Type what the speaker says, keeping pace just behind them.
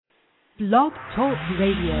Blog Talk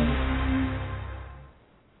Radio.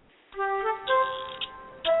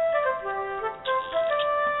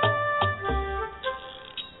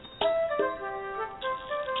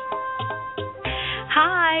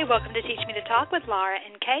 Hi, welcome to Teach Me to Talk with Laura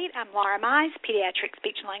and Kate. I'm Laura Mize, pediatric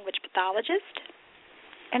speech and language pathologist.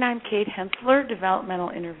 And I'm Kate Hensler, developmental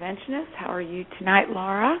interventionist. How are you tonight,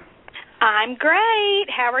 Laura? I'm great.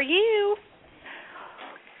 How are you?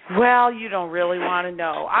 Well, you don't really want to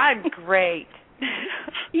know. I'm great.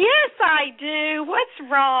 Yes, I do.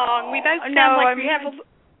 What's wrong? We both sound like we have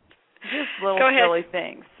just little silly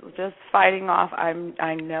things. Just fighting off.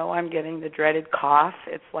 I know I'm getting the dreaded cough.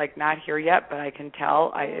 It's like not here yet, but I can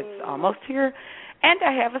tell it's almost here. And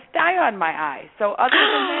I have a sty on my eye. So other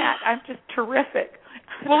than that, I'm just terrific.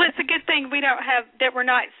 Well, it's a good thing we're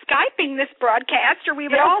not Skyping this broadcast, or we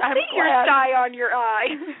would all see your sty on your eye.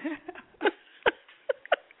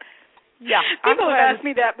 Yeah, people have asked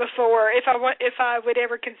me that before, if I would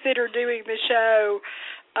ever consider doing the show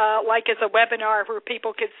like as a webinar where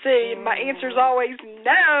people could see. And my answer is always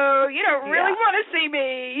no. You don't really want to see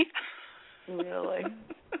me. Really?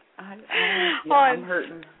 I'm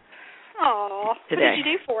hurting. Oh, what did you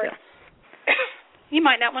do for it? You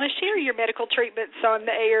might not want to share your medical treatments on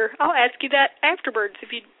the air. I'll ask you that afterwards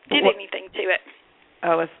if you did anything to it.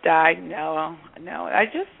 Oh, a sty? No. I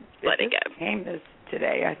just let it go. Came this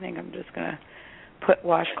today. I think I'm just going to put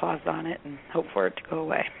washcloths on it and hope for it to go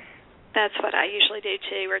away. That's what I usually do,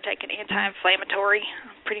 too, or take an anti-inflammatory.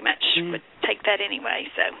 Pretty much would take that anyway,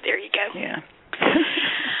 so there you go. Yeah.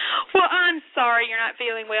 Well, I'm sorry you're not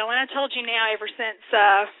feeling well, and I told you now ever since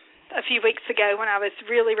a few weeks ago when I was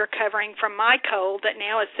really recovering from my cold that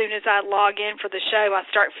now as soon as I log in for the show, I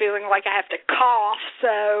start feeling like I have to cough,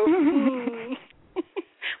 so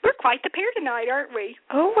we're quite the pair tonight, aren't we?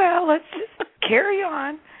 Oh, well, let's just carry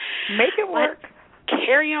on. Make it work. Let's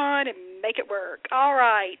carry on and make it work. All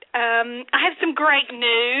right. I have some great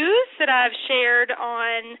news that I've shared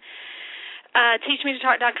on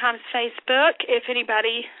TeachMeToTalk.com's Facebook, if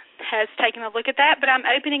anybody has taken a look at that. But I'm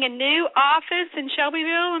opening a new office in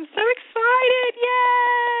Shelbyville. I'm so excited.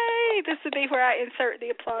 Yay! This would be where I insert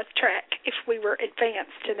the applause track if we were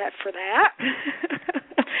advanced enough for that.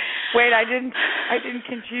 Wait, I didn't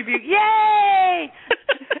contribute. Yay!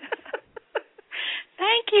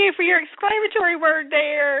 Thank you for your exclamatory word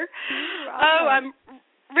there. Oh, I'm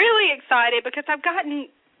really excited because I've gotten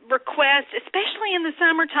requests, especially in the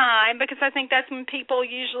summertime, because I think that's when people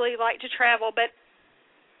usually like to travel. But,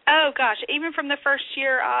 oh, gosh, even from the first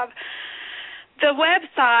year of the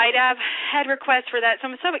website, I've had requests for that. So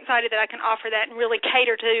I'm so excited that I can offer that and really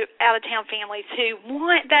cater to out-of-town families who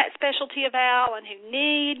want that specialty eval and who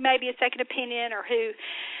need maybe a second opinion or who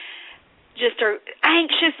just are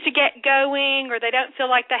anxious to get going or they don't feel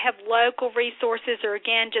like they have local resources or,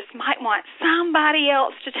 again, just might want somebody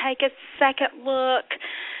else to take a second look.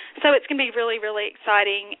 So it's going to be really, really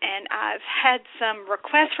exciting, and I've had some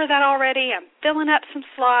requests for that already. I'm filling up some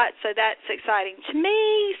slots, so that's exciting to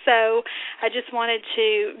me. So I just wanted to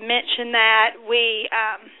mention that we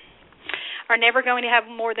are never going to have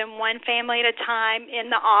more than one family at a time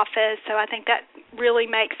in the office, so I think that really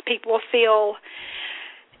makes people feel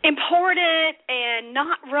important and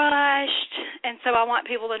not rushed, and so I want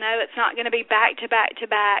people to know it's not going to be back to back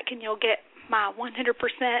to back, and you'll get my 100%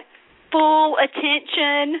 full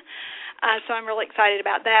attention. So I'm really excited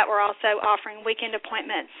about that. We're also offering weekend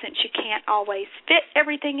appointments since you can't always fit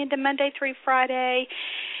everything into Monday through Friday,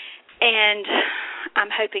 and I'm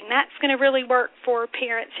hoping that's going to really work for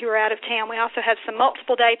parents who are out of town. We also have some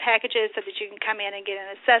multiple day packages so that you can come in and get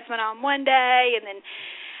an assessment on one day and then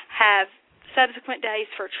have subsequent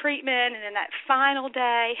days for treatment, and then that final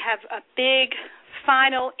day have a big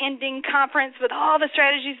final ending conference with all the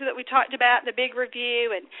strategies that we talked about, the big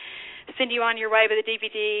review, and send you on your way with a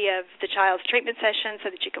DVD of the child's treatment session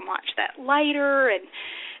so that you can watch that later and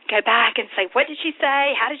go back and say, what did she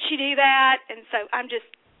say? How did she do that? And so I'm just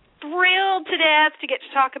thrilled to death to get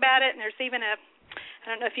to talk about it, and there's even I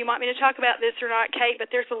don't know if you want me to talk about this or not, Kate,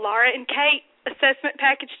 but there's a Laura and Kate assessment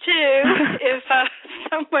package too if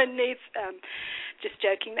someone needs just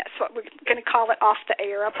joking, that's what we're going to call it off the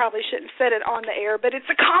air. I probably shouldn't have said it on the air, but it's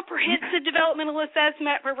a comprehensive developmental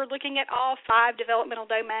assessment where we're looking at all 5 developmental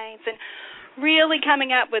domains and really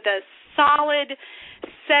coming up with a solid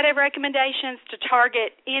set of recommendations to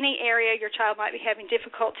target any area your child might be having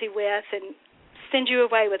difficulty with and send you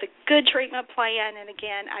away with a good treatment plan. And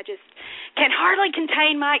again, I just can hardly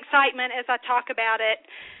contain my excitement as I talk about it.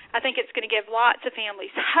 I think it's going to give lots of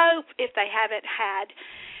families hope if they haven't had,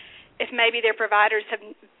 if maybe their providers have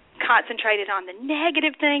concentrated on the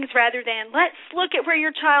negative things rather than let's look at where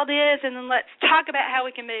your child is and then let's talk about how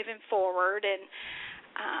we can move him forward. And,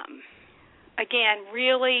 again,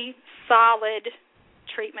 really solid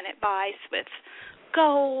treatment advice with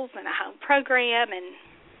goals and a home program and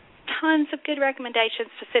tons of good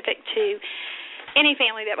recommendations specific to any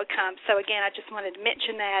family that would come. So, again, I just wanted to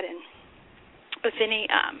mention that. And if any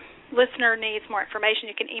listener needs more information,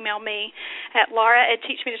 you can email me at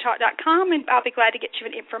laura@teachmetotalk.com, and I'll be glad to get you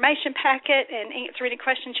an information packet and answer any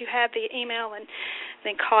questions you have via email and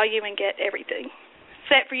then call you and get everything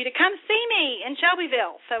set for you to come see me in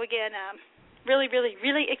Shelbyville. So, again, really, really,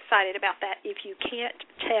 really excited about that if you can't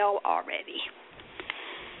tell already.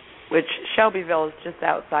 Which Shelbyville is just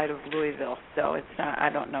outside of Louisville, so it's not, I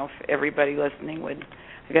don't know if everybody listening would,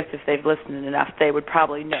 I guess if they've listened enough, they would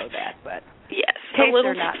probably know that, but yes, a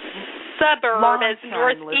little suburb, as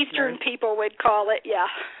northeastern people would call it. Yeah.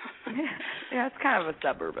 Yeah, it's kind of a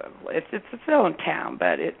suburb of it's its own town,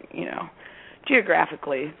 but it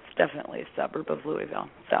geographically it's definitely a suburb of Louisville.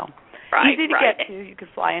 So easy to get to. You could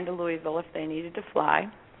fly into Louisville if they needed to fly,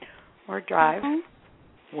 or drive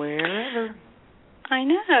wherever. I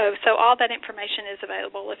know. So all that information is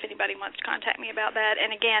available if anybody wants to contact me about that.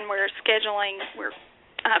 And again, we're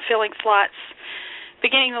filling slots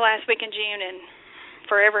beginning the last week in June and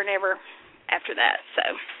forever and ever after that. So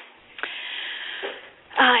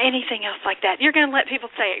anything else like that, you're going to let people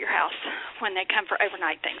stay at your house when they come for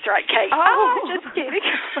overnight things, right, Kate? Oh, just kidding.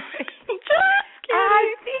 Just kidding.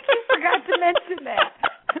 I think you forgot to mention that.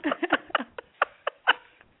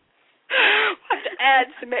 We'll have to add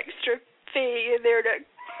some extra fee in there to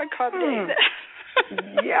accommodate that.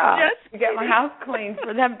 Yeah, to get my house clean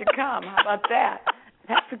for them to come. How about that?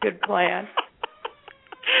 That's a good plan.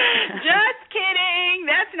 Just kidding.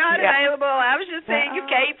 That's not available. I was just saying if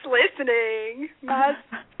Kate's listening. My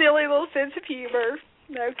silly little sense of humor.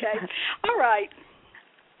 Okay. All right.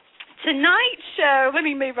 Tonight's show, let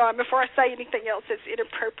me move on before I say anything else that's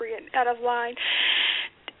inappropriate, out of line.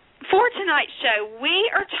 For tonight's show, we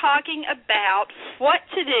are talking about what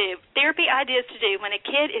to do, therapy ideas to do when a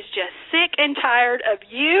kid is just sick and tired of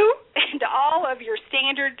you and all of your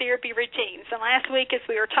standard therapy routines. And last week, as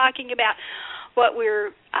we were talking about what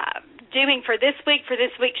we're doing for this week's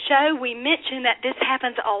show, we mentioned that this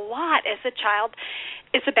happens a lot as a child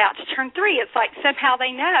is about to turn 3. It's like somehow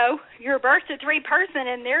they know you're a birth to 3 person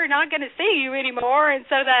and they're not going to see you anymore. And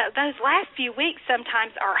so those last few weeks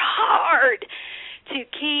sometimes are hard to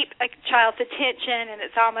keep a child's attention, and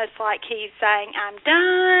it's almost like he's saying, I'm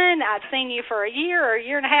done, I've seen you for a year or a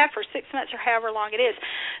year and a half or 6 months or however long it is.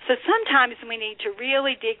 So sometimes we need to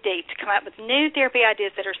really dig deep to come up with new therapy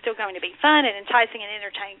ideas that are still going to be fun and enticing and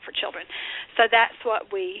entertaining for children. So that's what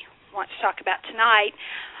we want to talk about tonight.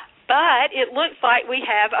 But it looks like we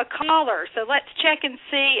have a caller. So let's check and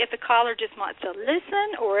see if the caller just wants to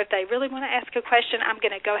listen or if they really want to ask a question. I'm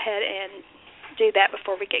going to go ahead and do that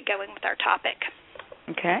before we get going with our topic.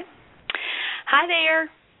 Okay. Hi there.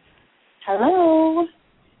 Hello.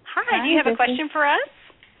 Hi. Do you have a question for us?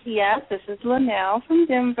 Yes, this is Linnell from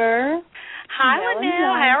Denver. Hi,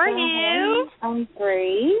 Linnell. How are you? I'm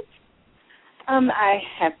great. I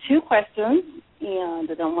have 2 questions,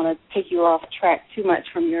 and I don't want to take you off track too much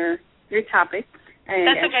from your topic. And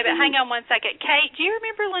that's okay, but hang on one second. Kate, do you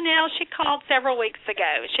remember Linnell? She called several weeks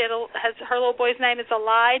ago. Her little boy's name is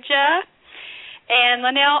Elijah. And,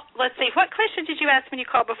 Linnell, let's see, what question did you ask when you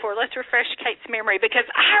called before? Let's refresh Kate's memory, because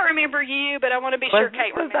I remember you, but I want to be sure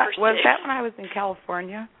Kate remembers you. Was that when I was in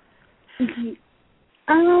California? Yes,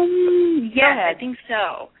 I think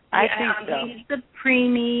so. I think so. He's the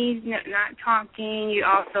preemie, not talking. You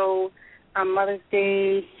also, on Mother's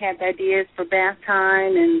Day, had the ideas for bath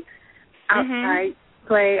time and outside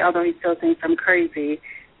play, although he still thinks I'm crazy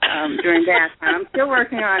during bath time. I'm still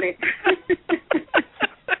working on it.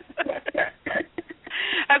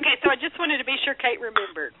 Okay, so I just wanted to be sure Kate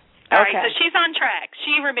remembered. All right, so she's on track.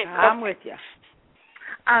 She remembered. I'm with you.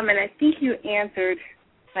 And I think you answered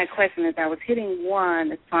my question as I was hitting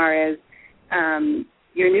 1 as far as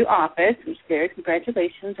your new office, which there,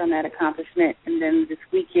 congratulations on that accomplishment. And then this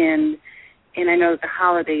weekend, and I know that the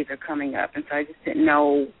holidays are coming up, and so I just didn't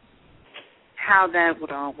know how that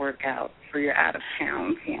would all work out for your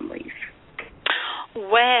out-of-town families.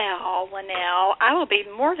 Well, Linnell, I will be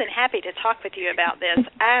more than happy to talk with you about this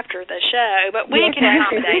after the show, but we can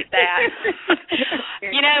accommodate that.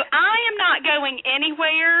 You know, I am not going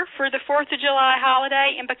anywhere for the 4th of July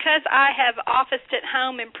holiday, and because I have officed at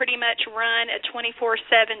home and pretty much run a 24/7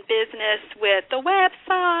 business with the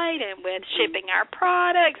website and with shipping our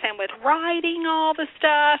products and with writing all the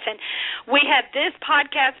stuff, and we have this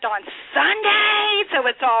podcast on Sunday, so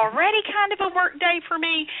it's already kind of a work day for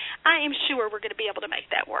me, I am sure we're going to be able to make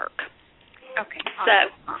that work. Okay.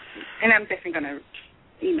 Awesome. And I'm definitely going to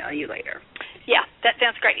email you later. Yeah, that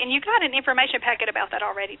sounds great. And you got an information packet about that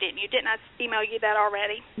already, didn't you? Didn't I email you that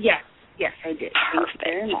already? Yes, I did. Perfect.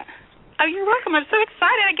 Thank you very much. Oh, you're welcome. I'm so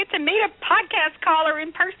excited. I get to meet a podcast caller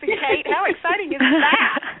in person, Kate. How exciting is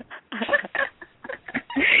that?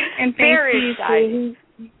 And very exciting.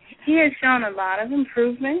 He has shown a lot of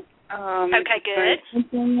improvement. Okay, good. It's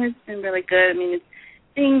been really good. I mean, it's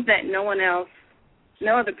things that no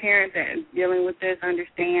other parent that is dealing with this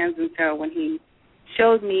understands. And so when he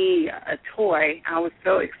showed me a toy, I was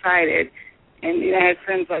so excited. And I had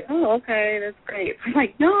friends like, oh, okay, that's great. I'm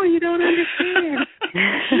like, no, you don't understand.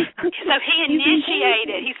 So he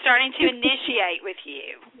initiated. He's starting to initiate with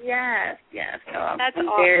you. Yes. So I'm awesome.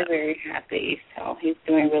 Very, very happy. So he's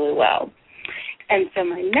doing really well. And so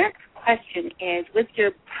my next question is, with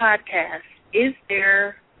your podcast, is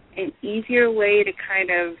there an easier way to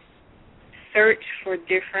kind of search for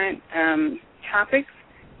different topics?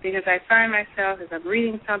 Because I find myself, as I'm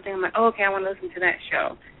reading something, I'm like, oh, okay, I want to listen to that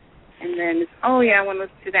show. And then it's, oh, yeah, I want to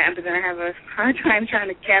listen to that. But then I have a hard time trying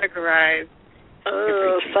to categorize.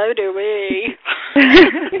 Oh, so do we.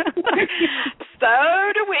 So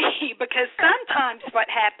do we. Because sometimes what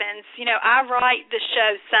happens, I write the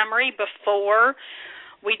show summary before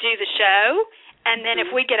we do the show. And then if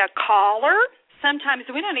we get a caller, sometimes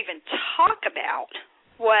we don't even talk about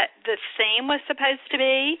what the theme was supposed to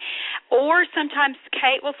be, or sometimes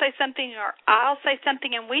Kate will say something or I'll say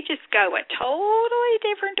something and we just go a totally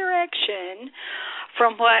different direction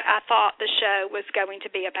from what I thought the show was going to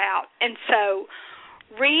be about. And so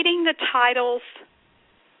reading the titles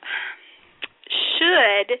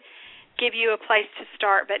should give you a place to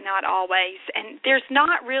start, but not always. And there's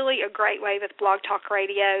not really a great way with Blog Talk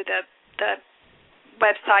Radio, the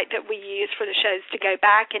website that we use for the shows, to go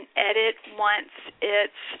back and edit once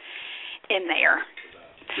it's in there.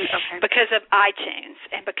 Okay. Because of iTunes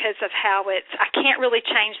and because of how I can't really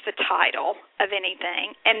change the title of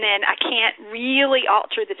anything, and then I can't really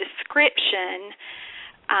alter the description.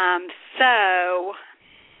 So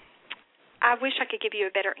I wish I could give you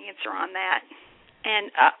a better answer on that.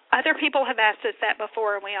 And other people have asked us that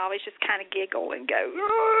before, and we always just kind of giggle and go,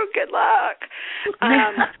 oh, good luck.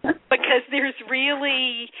 Because there's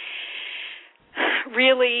really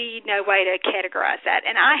no way to categorize that.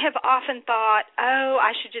 And I have often thought, oh,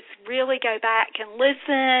 I should just really go back and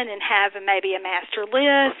listen and have maybe a master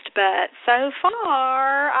list. But so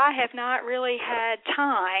far, I have not really had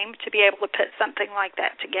time to be able to put something like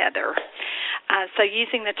that together. So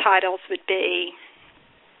using the titles would be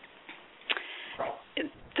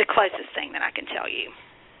the closest thing that I can tell you.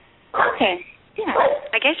 Okay. Yeah.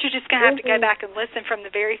 I guess you're just going to have to go back and listen from the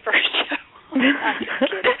very first show. I'm just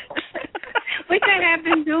kidding. Which I have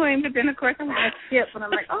been doing, but then, of course, I'm going to skip, and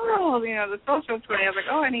I'm like, oh, the social play. I was like,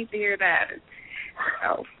 oh, I need to hear that.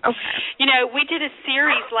 Oh, okay. We did a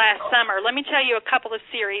series last summer. Let me tell you a couple of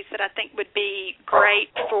series that I think would be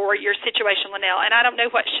great for your situation, Linnell. And I don't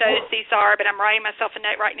know what shows these are, but I'm writing myself a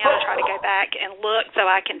note right now to try to go back and look so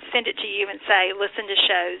I can send it to you and say, listen to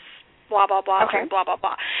shows, blah, blah, blah, okay. blah, blah,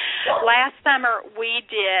 blah. Last summer we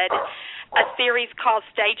did a series called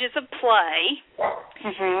Stages of Play.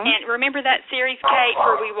 Mm-hmm. And remember that series, Kate,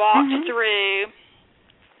 where we walked through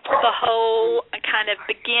the whole kind of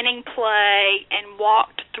beginning play and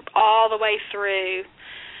walked all the way through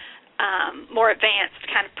more advanced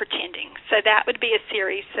kind of pretending. So that would be a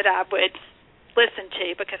series that I would listen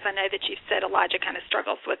to, because I know that you've said Elijah kind of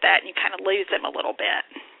struggles with that and you kind of lose him a little bit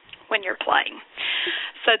when you're playing.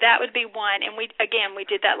 So that would be one. And we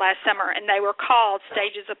did that last summer, and they were called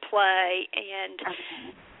Stages of Play. And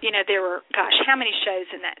there were, how many shows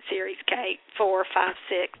in that series, Kate? 4, 5,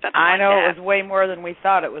 6, something I know like that. It was way more than we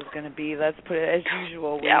thought it was going to be. Let's put it as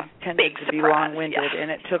usual. We tended to be long-winded, and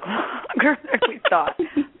it took longer than we thought.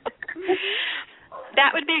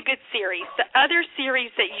 That would be a good series. The other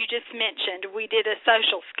series that you just mentioned, we did a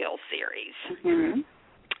social skills series. Mm-hmm.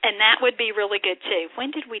 And that would be really good, too. When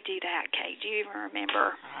did we do that, Kate? Do you even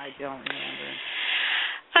remember? I don't remember.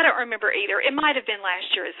 I don't remember either. It might have been last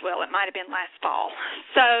year as well. It might have been last fall.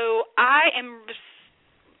 So I am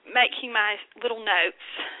making my little notes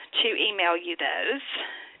to email you those.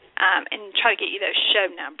 and try to get you those show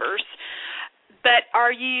numbers. But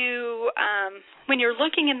are you, when you're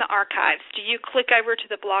looking in the archives, do you click over to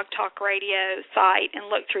the Blog Talk Radio site and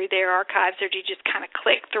look through their archives, or do you just kind of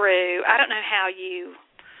click through? I don't know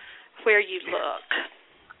where you look.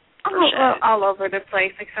 All over the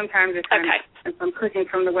place. Like sometimes if I'm clicking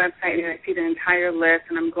from the website and I see the entire list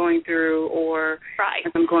and I'm going through, or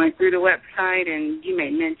if I'm going through the website and you may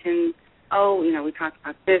mention, we talked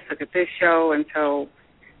about this, look at this show, and so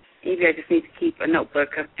maybe I just need to keep a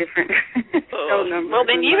notebook of different show numbers. Well,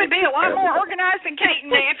 then you would be a lot more organized than Kate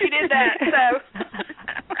and me if you did that. So,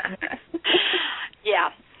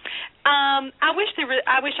 yeah. I wish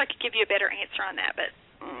I could give you a better answer on that, but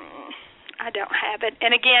I don't have it.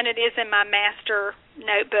 And again, it is in my master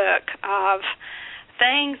notebook of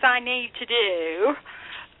things I need to do,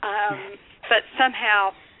 but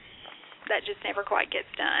somehow that just never quite gets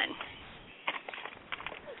done.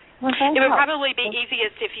 Well, it would probably be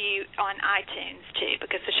easiest if you on iTunes too,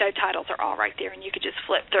 because the show titles are all right there and you could just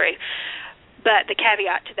flip through. But the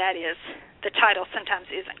caveat to that is the title sometimes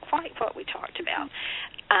isn't quite what we talked about.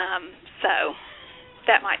 So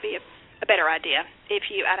that might be a better idea.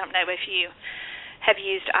 I don't know if you have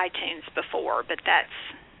used iTunes before, but that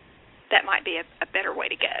might be a better way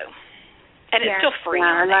to go. And it's still free.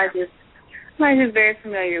 Yeah, Elijah's very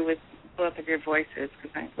familiar with both of your voices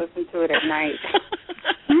because I listen to it at night.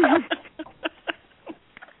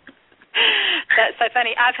 That's so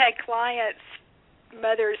funny. I've had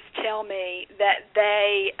mothers tell me that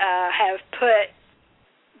they have put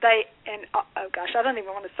I don't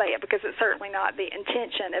even want to say it because it's certainly not the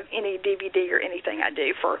intention of any DVD or anything I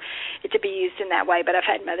do for it to be used in that way, but I've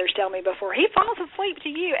had mothers tell me before, he falls asleep to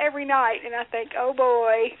you every night, and I think, oh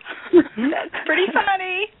boy, that's pretty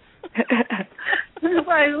funny. Well,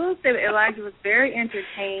 I will say that Elijah was very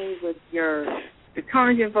entertained with the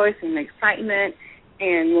tone of your voice and the excitement,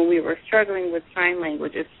 and when we were struggling with sign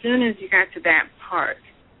language, as soon as you got to that part,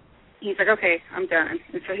 he's like, okay, I'm done.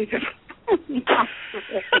 And so he just...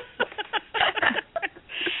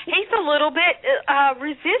 He's a little bit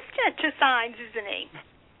resistant to signs, isn't he?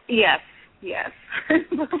 Yes.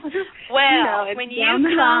 Well, when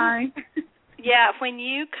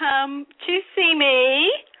you come to see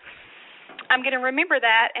me, I'm going to remember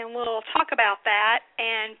that, and we'll talk about that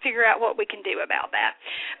and figure out what we can do about that.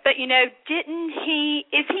 But, is he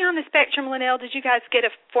on the spectrum, Linnell? Did you guys get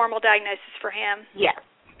a formal diagnosis for him? Yes.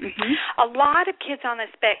 Mm-hmm. A lot of kids on the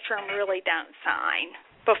spectrum really don't sign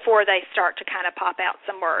before they start to kind of pop out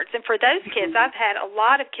some words. And for those kids, I've had a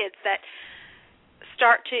lot of kids that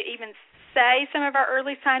start to even say some of our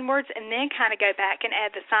early sign words and then kind of go back and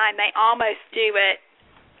add the sign. They almost do it,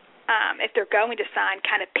 if they're going to sign,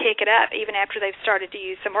 kind of pick it up even after they've started to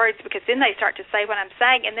use some words, because then they start to say what I'm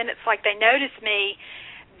saying, and then it's like they notice me,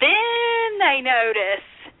 then they notice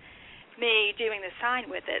me doing the sign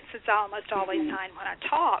with it. So it's almost always sign when I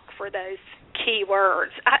talk for those key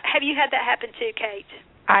words. Have you had that happen too, Kate?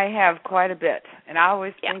 I have quite a bit, and I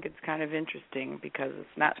always think it's kind of interesting because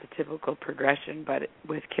it's not the typical progression, but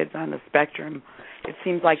with kids on the spectrum, it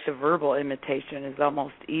seems like the verbal imitation is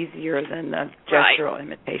almost easier than the gestural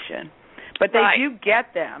imitation. But they do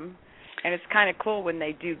get them, and it's kind of cool when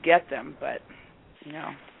they do get them, but,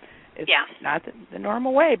 it's not the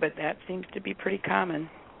normal way, but that seems to be pretty common.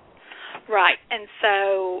 Right, and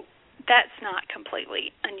so that's not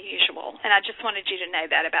completely unusual, and I just wanted you to know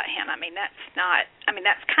that about him.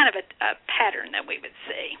 That's kind of a pattern that we would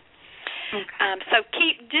see. Okay. So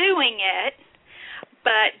keep doing it,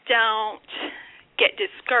 but don't get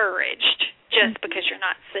discouraged just because you're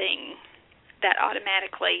not seeing that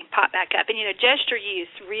automatically pop back up. And, gesture use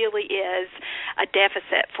really is a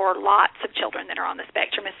deficit for lots of children that are on the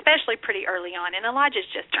spectrum, especially pretty early on. And Elijah's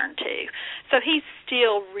just turned 2, so he's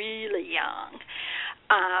still really young.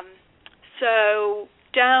 So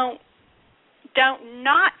don't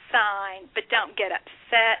not sign, but don't get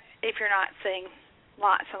upset if you're not seeing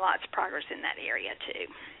lots and lots of progress in that area, too.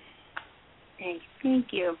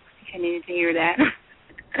 Thank you. I needed to hear that.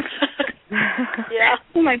 Yeah.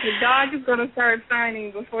 Like the dog is going to start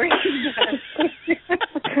signing before he does.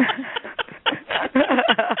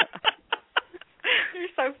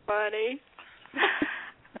 You're so funny.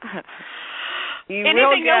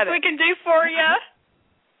 Anything else we can do for you?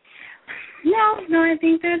 No, I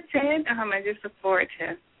think that's it. I just look forward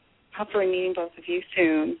to hopefully meeting both of you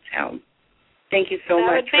soon. So thank you so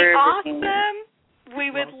much for everything. That would be awesome. We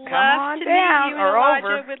would love to meet you, and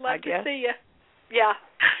Elijah would love to see you. Yeah.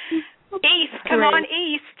 East, come on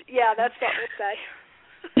east. Yeah, that's what we'll say.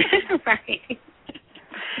 Right.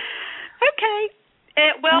 Okay.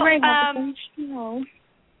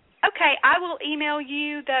 Okay, I will email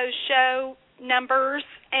you those show numbers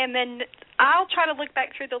and then I'll try to look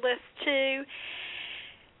back through the list too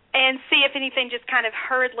and see if anything just kind of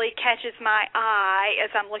hurriedly catches my eye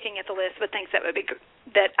as I'm looking at the list with things that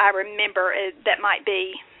I remember that might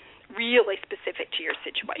be really specific to your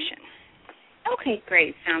situation. Okay,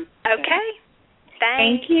 great. Sounds okay. Good.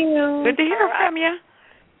 Thank you. Good to hear from you.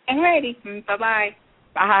 All righty. Bye-bye.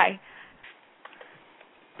 Bye.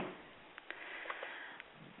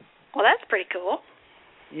 Well, that's pretty cool.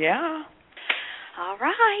 Yeah. All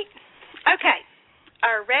right. Okay.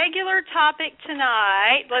 Our regular topic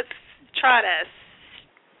tonight, let's try to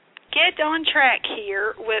get on track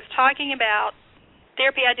here with talking about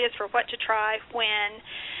therapy ideas for what to try when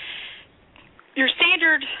your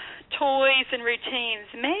standard toys and routines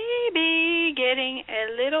may be getting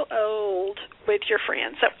a little old with your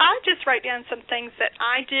friends. So I just wrote down some things that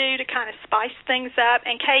I do to kind of spice things up.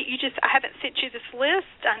 And Kate, I haven't sent you this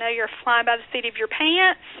list. I know you're flying by the seat of your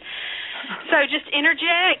pants. So just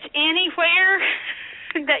interject anywhere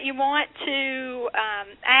that you want to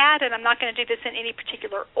add, and I'm not going to do this in any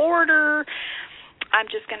particular order. I'm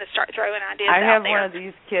just going to start throwing ideas out there. I have one of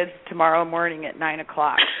these kids tomorrow morning at 9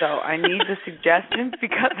 o'clock, so I need the suggestions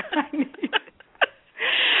because I need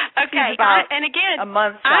okay, and again, a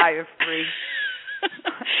month shy of 3.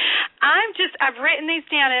 I've written these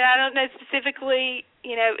down, and I don't know specifically,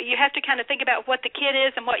 you have to kind of think about what the kid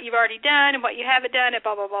is and what you've already done and what you haven't done and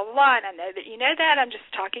blah, blah, blah, blah, and I know that you know that. I'm just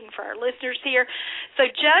talking for our listeners here. So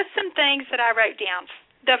just some things that I wrote down.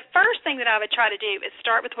 The first thing that I would try to do is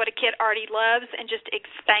start with what a kid already loves and just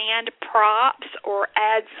expand props or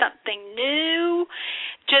add something new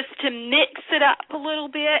just to mix it up a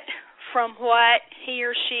little bit from what he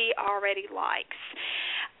or she already likes.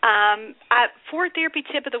 For therapy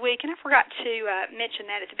tip of the week, and I forgot to mention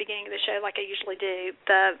that at the beginning of the show like I usually do,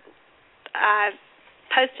 I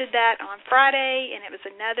posted that on Friday, and it was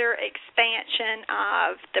another expansion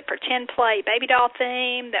of the pretend play baby doll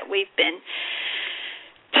theme that we've been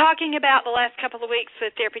talking about the last couple of weeks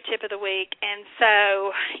with therapy tip of the week. And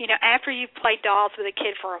so, after you've played dolls with a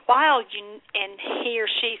kid for a while and he or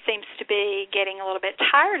she seems to be getting a little bit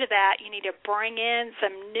tired of that, you need to bring in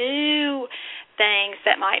some new things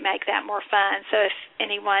that might make that more fun. So if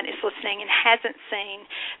anyone is listening and hasn't seen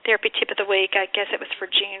therapy tip of the week, I guess it was for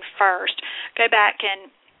June 1st, go back and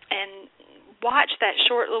watch that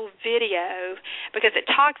short little video because it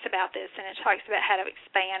talks about this and it talks about how to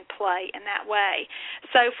expand play in that way.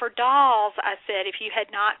 So for dolls, I said if you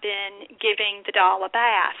had not been giving the doll a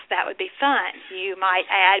bath, that would be fun. You might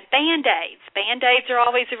add Band-Aids. Band-Aids are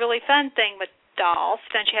always a really fun thing with dolls.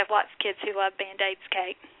 Don't you have lots of kids who love Band-Aids,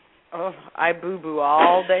 Kate? Oh, I boo-boo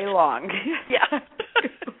all day long. Yeah.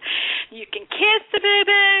 You can kiss the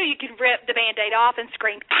boo-boo. You can rip the Band-Aid off and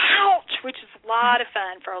scream, ouch, which is a lot of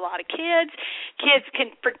fun for a lot of kids.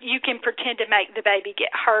 You can pretend to make the baby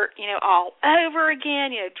get hurt, all over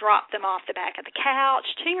again, drop them off the back of the couch.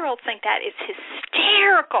 2-year-olds think that is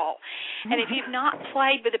hysterical. And if you've not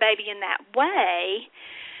played with a baby in that way,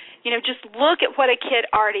 just look at what a kid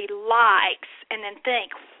already likes and then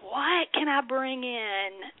think, what can I bring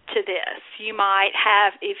in to this? You might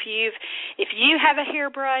have, if you have a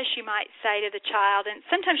hairbrush, you might say to the child, and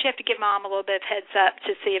sometimes you have to give mom a little bit of heads up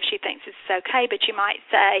to see if she thinks this is okay, but you might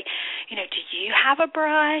say, do you have a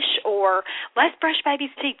brush? Or let's brush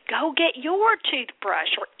baby's teeth. Go get your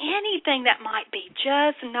toothbrush, or anything that might be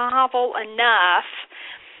just novel enough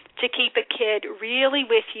to keep a kid really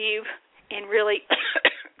with you and really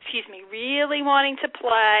really wanting to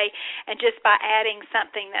play, and just by adding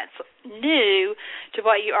something that's new to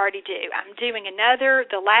what you already do. I'm doing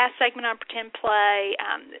the last segment on pretend play,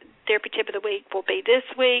 therapy tip of the week will be this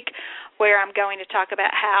week, where I'm going to talk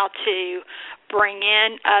about how to bring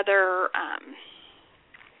in other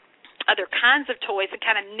kinds of toys and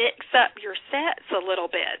kind of mix up your sets a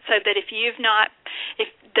little bit, so that if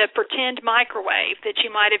the pretend microwave that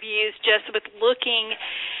you might have used just with looking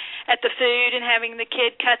at the food and having the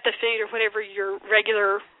kid cut the food or whatever your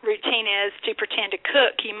regular routine is to pretend to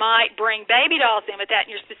cook, you might bring baby dolls in with that,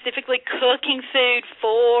 and you're specifically cooking food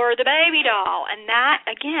for the baby doll. And that,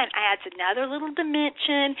 again, adds another little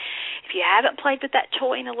dimension. If you haven't played with that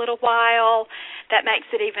toy in a little while, that makes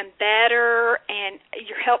it even better, and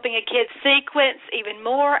you're helping a kid sequence even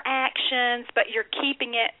more actions, but you're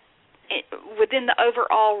keeping it within the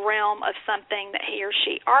overall realm of something that he or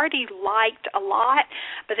she already liked a lot,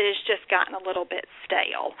 but it has just gotten a little bit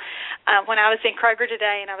stale. When I was in Kroger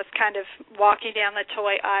today and I was kind of walking down the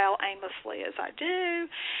toy aisle aimlessly as I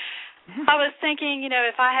do, I was thinking,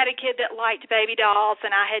 if I had a kid that liked baby dolls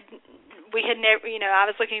and I had we had never, I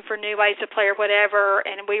was looking for new ways to play or whatever,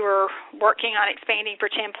 and we were working on expanding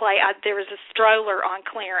pretend play. There was a stroller on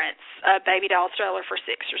clearance, a baby doll stroller for $6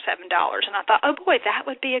 or $7, and I thought, oh boy, that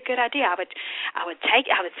would be a good idea. I would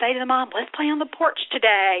say to the mom, let's play on the porch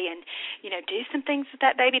today, and do some things with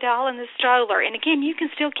that baby doll in the stroller. And again, you can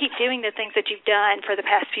still keep doing the things that you've done for the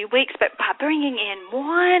past few weeks, but by bringing in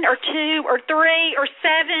 1 or 2 or 3 or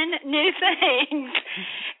 7 new things,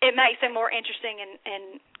 it makes them more interesting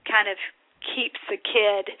and kind of keeps the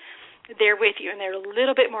kid there with you, and they're a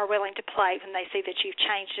little bit more willing to play when they see that you've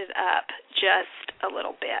changed it up just a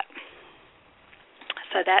little bit.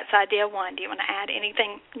 So that's idea 1. Do you want to add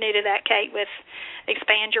anything new to that, Kate, with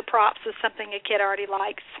expand your props with something a kid already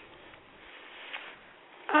likes?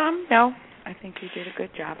 No. I think you did a good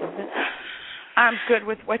job of it. I'm good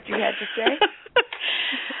with what you had to say.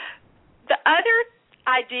 The other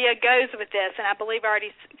idea goes with this, and I believe I already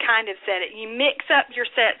kind of said it. You mix up your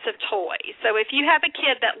sets of toys. So if you have a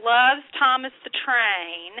kid that loves Thomas the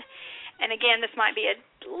Train, and again, this might be a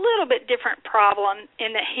little bit different problem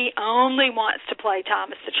in that he only wants to play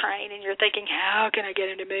Thomas the Train, and you're thinking, how can I get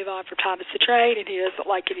him to move on from Thomas the Train, and he doesn't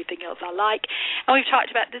like anything else I like. And we've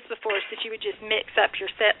talked about this before, so that you would just mix up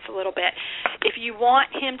your sets a little bit. If you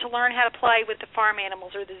want him to learn how to play with the farm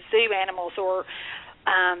animals or the zoo animals or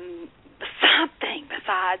something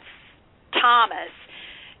besides Thomas,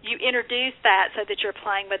 you introduce that so that you're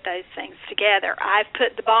playing with those things together. I've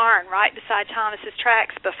put the barn right beside Thomas's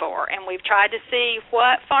tracks before, and we've tried to see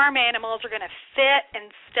what farm animals are going to fit and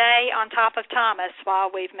stay on top of Thomas while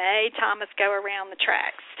we've made Thomas go around the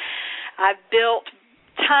tracks. I've built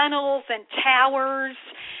tunnels and towers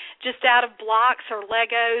just out of blocks or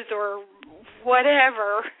Legos or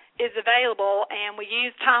whatever is available, and we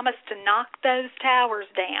use Thomas to knock those towers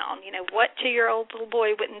down. What 2-year-old little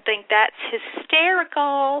boy wouldn't think that's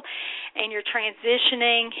hysterical? And you're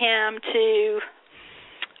transitioning him to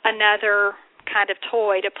another kind of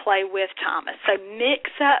toy to play with Thomas. So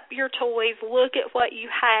mix up your toys, look at what you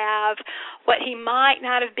have, what he might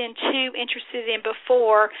not have been too interested in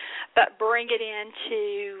before, but bring it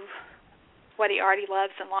into what he already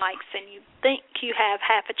loves and likes, and you think you have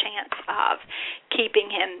half a chance of keeping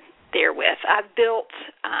him there with. I've built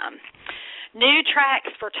new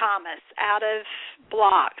tracks for Thomas out of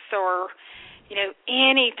blocks or,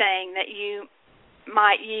 anything that you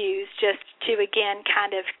might use just to, again,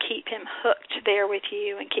 kind of keep him hooked there with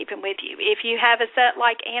you and keep him with you. If you have a set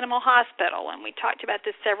like Animal Hospital, and we talked about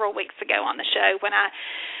this several weeks ago on the show when I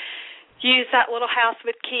use that little house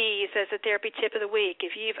with keys as a therapy tip of the week.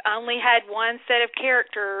 If you've only had one set of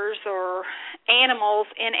characters or animals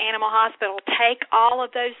in Animal Hospital, take all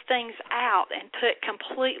of those things out and put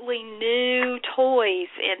completely new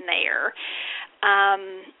toys in there.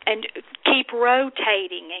 And keep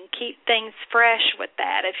rotating and keep things fresh with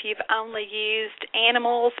that. If you've only used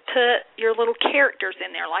animals, put your little characters in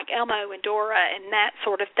there like Elmo and Dora and that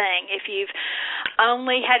sort of thing. If you've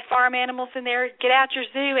only had farm animals in there, get out your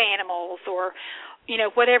zoo animals or,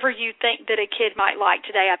 whatever you think that a kid might like.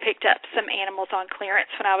 Today I picked up some animals on clearance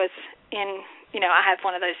when I was in, I have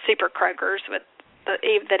one of those super Krogers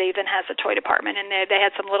that even has a toy department in there. They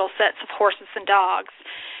had some little sets of horses and dogs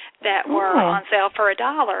that were on sale for $1.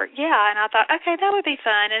 Yeah, and I thought, okay, that would be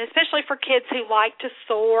fun, and especially for kids who like to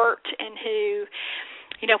sort and who,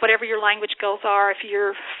 whatever your language goals are, if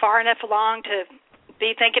you're far enough along to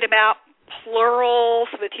be thinking about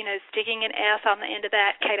plurals with, sticking an S on the end of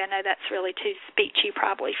that. Kate, I know that's really too speechy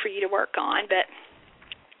probably for you to work on, but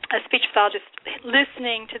a speech pathologist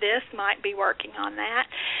listening to this might be working on that.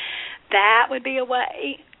 That would be a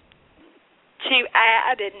way to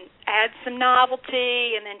add some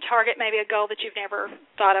novelty and then target maybe a goal that you've never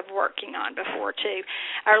thought of working on before, too.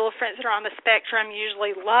 Our little friends that are on the spectrum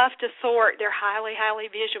usually love to sort. They're highly,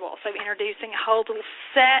 highly visual, so introducing a whole little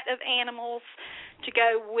set of animals to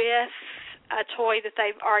go with a toy that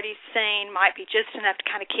they've already seen might be just enough to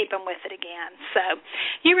kind of keep them with it again. So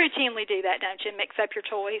you routinely do that, don't you? Mix up your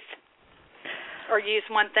toys or use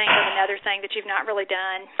one thing with another thing that you've not really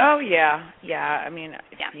done. Oh, yeah. I mean,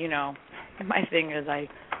 my thing is I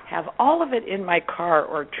have all of it in my car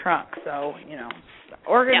or trunk, so,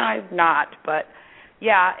 organized not. But,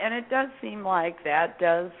 yeah, and it does seem like that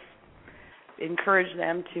does encourage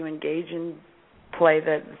them to engage in play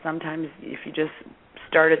that sometimes if you just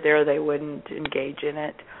started there, they wouldn't engage in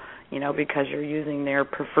it, because you're using their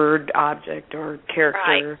preferred object or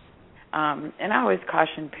character. Right. And I always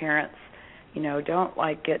caution parents,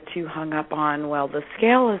 Don't get too hung up on, well, the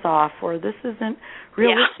scale is off, or this isn't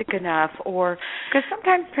realistic enough, or because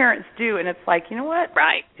sometimes parents do, and it's like, you know what?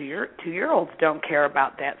 Right. 2-year-olds don't care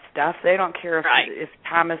about that stuff. They don't care if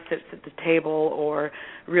Thomas sits at the table, or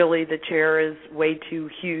really the chair is way too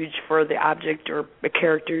huge for the object or the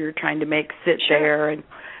character you're trying to make sit there. And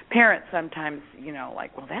parents sometimes,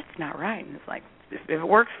 well, that's not right. And it's like, if it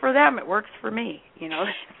works for them, it works for me. Me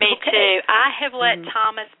too. I have let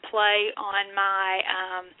Thomas play on my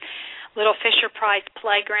little Fisher-Price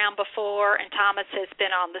playground before, and Thomas has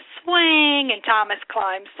been on the swing, and Thomas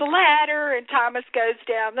climbs the ladder, and Thomas goes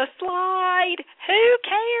down the slide. Who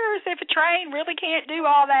cares if a train really can't do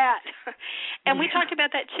all that? And we talked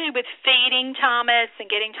about that, too, with feeding Thomas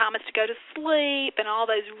and getting Thomas to go to sleep and all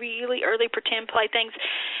those really early pretend play things.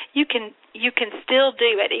 You can still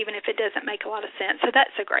do it, even if it doesn't make a lot of sense. So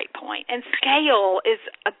that's a great point. And scale is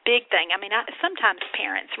a big thing. I mean, sometimes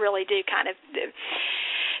parents really do kind of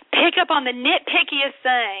pick up on the nitpickiest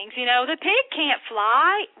things. The pig can't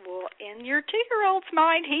fly. Well, in your 2-year-old's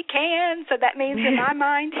mind, he can. So that means in my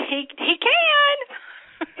mind, he can.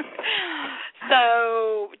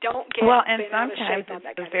 So don't get and sometimes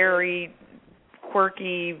it's a very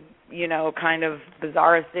quirky, kind of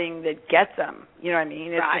bizarre thing that gets them. You know what I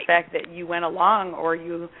mean? It's the fact that you went along, or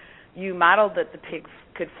you modeled that the pigs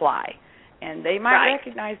could fly. And they might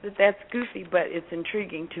recognize that that's goofy, but it's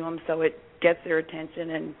intriguing to them, so it gets their attention,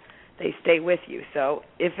 and they stay with you. So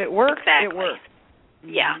if it works, it works.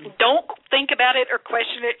 Yeah. Don't think about it or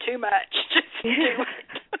question it too much. Just do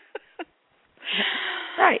it.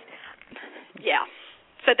 Right. Yeah.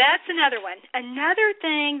 So that's another one. Another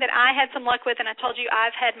thing that I had some luck with, and I told you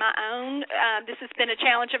I've had my own, this has been a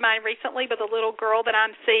challenge of mine recently with a little girl that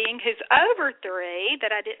I'm seeing who's over 3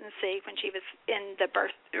 that I didn't see when she was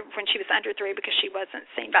when she was under 3 because she wasn't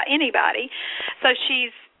seen by anybody. So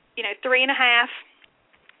she's, 3 and a half,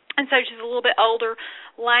 and so she's a little bit older.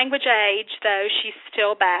 Language age, though, she's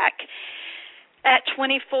still back at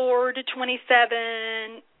 24 to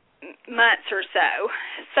 27 months or so.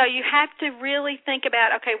 So you have to really think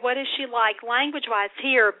about, okay, what is she like language-wise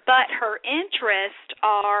here, but her interests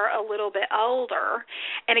are a little bit older.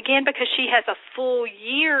 And again, because she has a full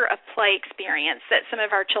year of play experience that some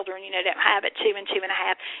of our children, don't have at 2 and 2.5,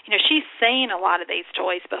 she's seen a lot of these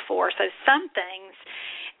toys before. So some things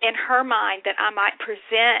in her mind that I might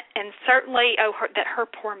present, and certainly that her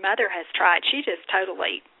poor mother has tried, she just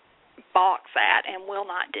totally balks at and will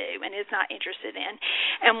not do and is not interested in.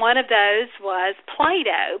 And one of those was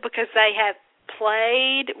Play-Doh, because they have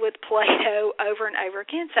played with Play-Doh over and over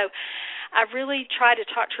again. So I really try to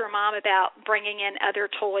talk to her mom about bringing in other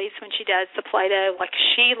toys when she does the Play-Doh. Like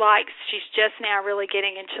she's just now really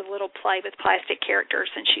getting into little play with plastic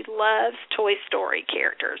characters, and she loves Toy Story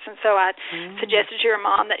characters. And so I suggested to her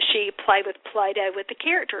mom that she play with Play-Doh with the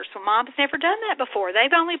characters. Well, Mom's never done that before.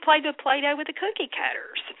 They've only played with Play-Doh with the cookie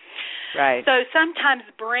cutters. Right. So sometimes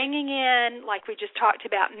bringing in, like we just talked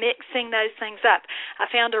about, mixing those things up.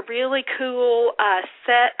 I found a really cool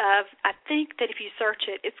set of, I think that if you search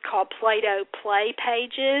it, it's called Play-Doh Play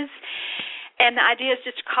Pages. And the idea is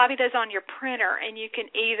just to copy those on your printer, and you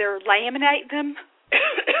can either laminate them,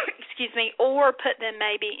 or put them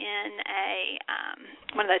maybe in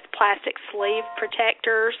one of those plastic sleeve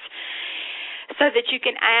protectors, so that you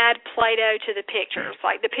can add Play-Doh to the pictures.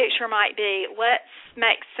 Like the picture might be, let's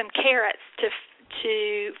make some carrots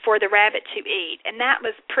for the rabbit to eat. And that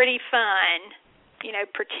was pretty fun,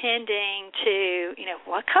 pretending to,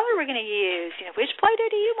 what color we're going to use, which Play-Doh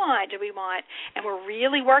do you want? And we're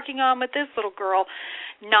really working on with this little girl,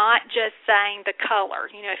 not just saying the color.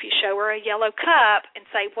 If you show her a yellow cup and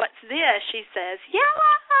say, what's this? She says,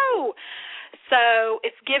 yellow. So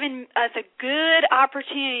it's given us a good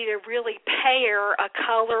opportunity to really pair a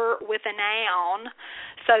color with a noun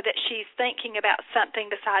so that she's thinking about something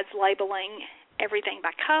besides labeling everything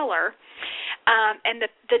by color. And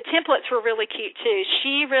the templates were really cute, too.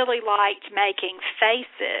 She really liked making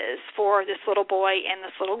faces for this little boy and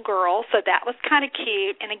this little girl, so that was kind of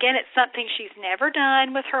cute. And, again, it's something she's never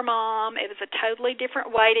done with her mom. It was a totally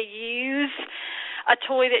different way to use a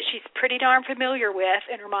toy that she's pretty darn familiar with,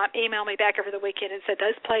 and her mom emailed me back over the weekend and said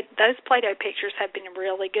those Play-Doh pictures have been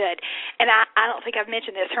really good. And I don't think I've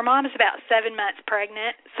mentioned this. Her mom is about 7 months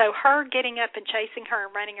pregnant, so her getting up and chasing her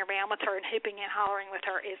and running around with her and hooping and hollering with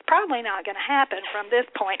her is probably not going to happen from this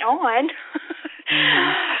point on.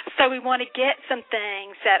 So we want to get some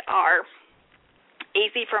things that are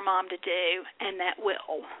easy for mom to do and that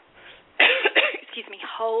will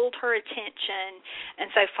hold her attention,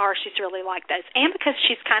 and so far she's really liked those. And because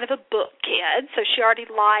she's kind of a book kid, so she already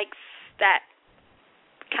likes that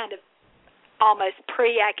kind of almost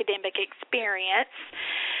pre-academic experience.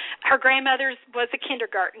 Her grandmother was a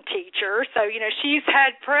kindergarten teacher, so, she's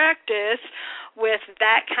had practice with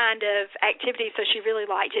that kind of activity, so she really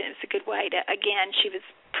liked it. It's a good way to, again, she was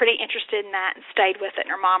pretty interested in that and stayed with it,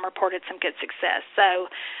 and her mom reported some good success. So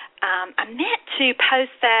I meant to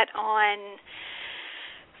post that on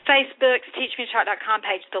Facebook's teachmetalk.com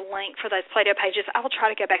page, the link for those Play-Doh pages. I will try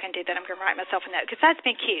to go back and do that. I'm going to write myself a note because that's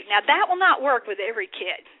been cute. Now, that will not work with every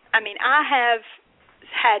kid. I mean, I have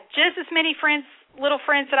had just as many little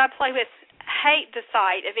friends that I play with hate the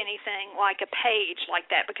sight of anything like a page like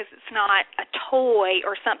that because it's not a toy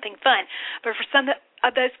or something fun. But for some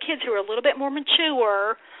of those kids who are a little bit more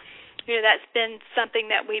mature, that's been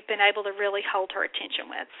something that we've been able to really hold her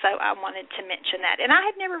attention with. So I wanted to mention that. And I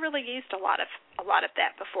had never really used a lot of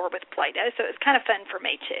that before with Play-Doh, so it was kind of fun for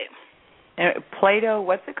me too. Play-Doh,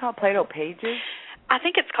 what's it called? Play-Doh pages? I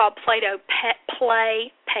think it's called Play-Doh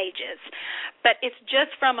Play Pages. But it's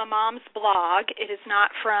just from a mom's blog. It is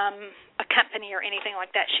not from a company or anything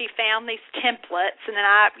like that. She found these templates, and then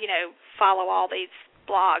I, follow all these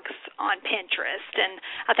blogs on Pinterest, and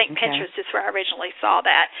I think Pinterest is where I originally saw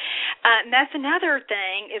that. And that's another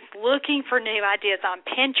thing, is looking for new ideas on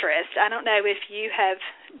Pinterest. I don't know if you have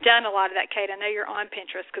done a lot of that, Kate. I know you're on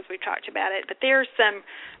Pinterest because we've talked about it, but there's some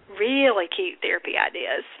really cute therapy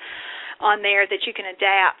ideas on there that you can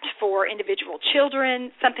adapt for individual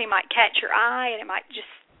children. Something might catch your eye, and it might just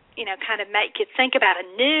kind of make you think about a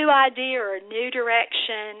new idea or a new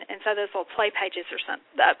direction. And so those little Play-Doh pages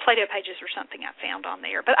are something I found on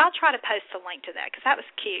there. But I'll try to post a link to that because that was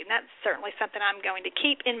cute, and that's certainly something I'm going to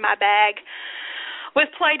keep in my bag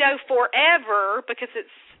with Play-Doh forever because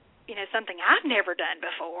it's, something I've never done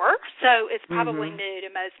before. So it's probably new to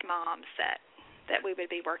most moms that we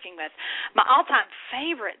would be working with. My all-time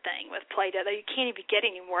favorite thing with Play-Doh, though you can't even get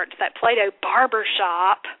anymore, it's that Play-Doh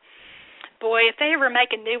barbershop. Boy, if they ever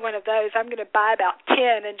make a new one of those, I'm going to buy about 10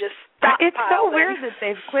 and just stockpile It's so weird that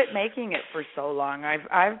they've quit making it for so long. I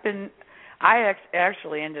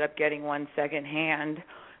actually ended up getting one secondhand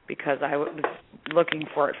because I was looking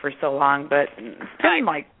for it for so long, but it's been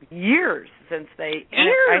like years since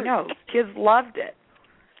I know kids loved it.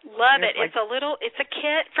 Love it. It's a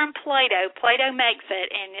kit from Play-Doh. Play-Doh makes it,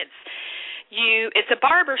 and it's a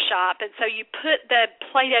barber shop, and so you put the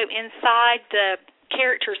Play-Doh inside the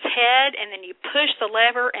character's head, and then you push the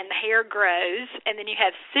lever and the hair grows, and then you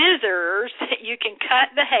have scissors that you can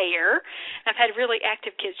cut the hair. I've had really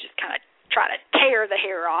active kids just kind of try to tear the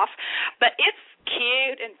hair off, but it's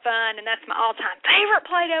cute and fun, and that's my all-time favorite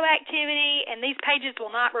Play-Doh activity, and these pages will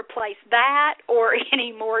not replace that or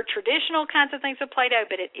any more traditional kinds of things with Play-Doh,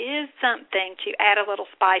 but it is something to add a little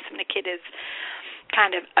spice when a kid is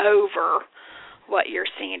kind of over what your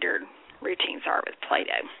standard routines are with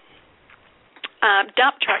Play-Doh.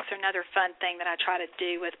 Dump trucks are another fun thing that I try to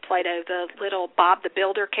do with Play-Doh, the little Bob the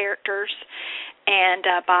Builder characters and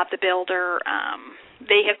Bob the Builder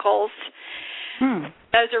vehicles.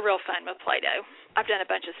 Those are real fun with Play-Doh. I've done a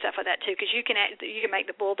bunch of stuff with that, too, because you can make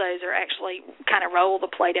the bulldozer actually kind of roll the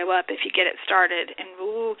Play-Doh up if you get it started. And,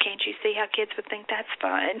 ooh, can't you see how kids would think that's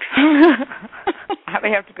fun? I may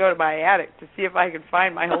have to go to my attic to see if I can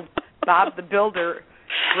find my whole Bob the Builder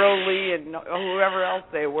Crowley and whoever else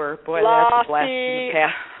they were. Boy, that's a blast in the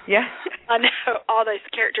past. Yeah. I know, all those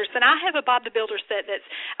characters. And I have a Bob the Builder set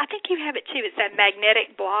I think you have it too. It's that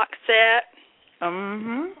magnetic block set.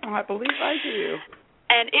 I believe I do.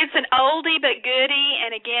 And it's an oldie but goodie.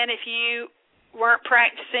 And again, if you weren't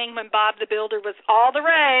practicing when Bob the Builder was all the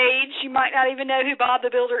rage, you might not even know who Bob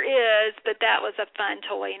the Builder is, but that was a fun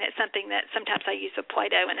toy, and it's something that sometimes I use with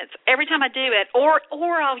Play-Doh, and it's every time I do it, or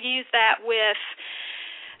I'll use that with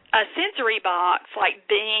a sensory box like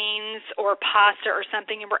beans or pasta or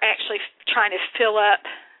something, and we're actually trying to fill up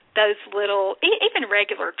those little, even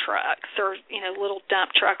regular trucks or, little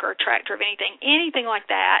dump truck or a tractor of anything like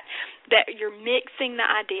that you're mixing the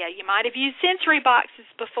idea. You might have used sensory boxes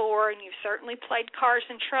before, and you've certainly played cars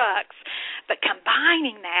and trucks, but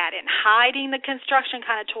combining that and hiding the construction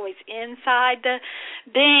kind of toys inside the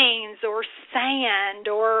beans or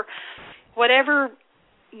sand or whatever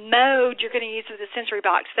mode you're going to use with the sensory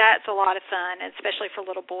box, that's a lot of fun, especially for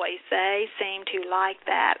little boys. They seem to like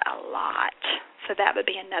that a lot. So that would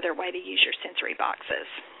be another way to use your sensory boxes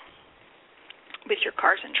with your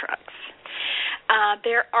cars and trucks.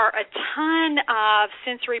 There are a ton of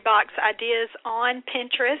sensory box ideas on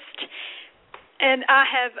Pinterest, and I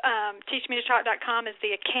have teachmetotalk.com is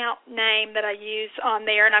the account name that I use on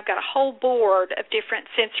there, and I've got a whole board of different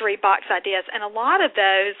sensory box ideas, and a lot of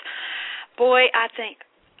those, boy, I think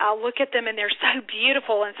I'll look at them and they're so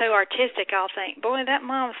beautiful and so artistic. I'll think, boy, that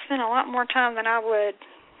mom spent a lot more time than I would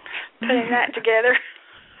putting that together.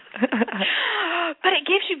 But it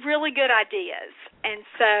gives you really good ideas. And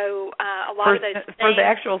so a lot of those things. For the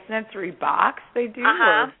actual sensory box they do?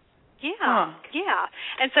 Yeah, yeah.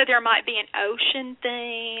 And so there might be an ocean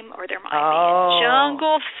theme, or there might be a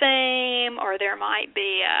jungle theme, or there might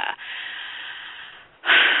be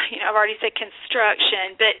I've already said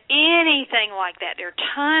construction, but anything like that. There are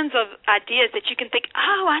tons of ideas that you can think,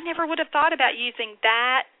 I never would have thought about using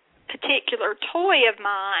that particular toy of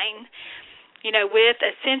mine, with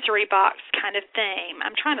a sensory box kind of theme.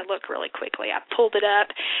 I'm trying to look really quickly. I pulled it up.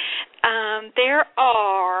 There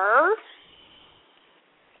are...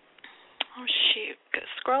 Oh, shoot.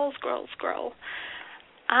 Scroll.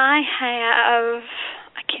 I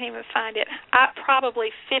can't even find it. Probably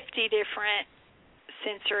 50 different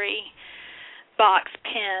sensory box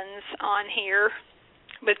pins on here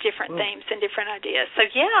with different themes and different ideas.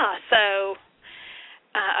 So,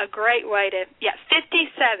 a great way to,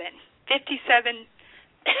 57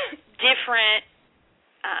 different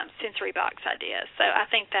sensory box ideas. So I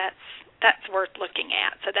think that's worth looking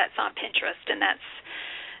at. So that's on Pinterest, and that's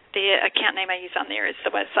the account name I use on there is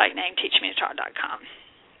the website name, teachmetotalk.com.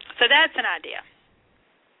 So that's an idea.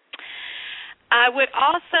 I would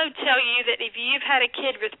also tell you that if you've had a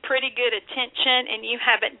kid with pretty good attention and you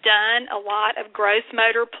haven't done a lot of gross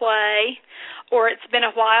motor play, or it's been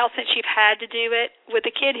a while since you've had to do it, with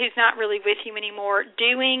a kid who's not really with you anymore,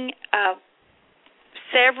 doing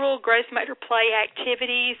several gross motor play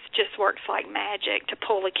activities just works like magic to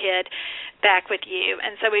pull a kid back with you.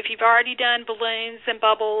 And so if you've already done balloons and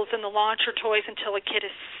bubbles and the launcher toys until a kid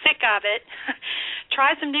is sick of it,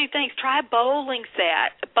 try some new things. Try a bowling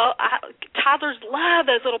set. Toddlers love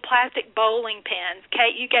those little plastic bowling pins.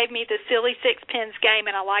 Kate, you gave me the Silly Six Pins game,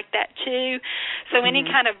 and I like that too. So any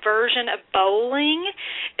kind of version of bowling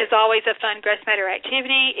is always a fun gross motor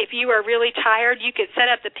activity. If you are really tired, you could set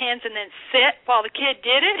up the pins and then sit while the kid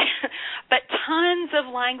did it. But tons of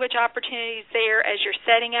language opportunities there as you're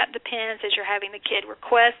setting up the pins, as you're having the kid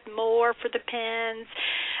request more for the pins.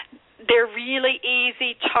 They're really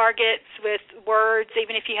easy targets with words,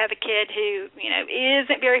 even if you have a kid who,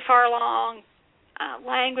 isn't very far along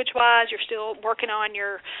language-wise. You're still working on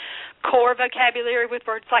your core vocabulary with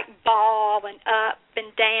words like ball and up and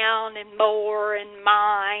down and more and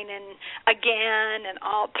mine and again and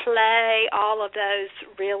all play, all of those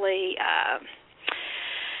really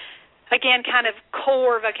again, kind of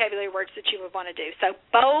core vocabulary words that you would want to do. So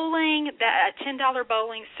bowling, a $10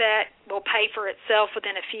 bowling set will pay for itself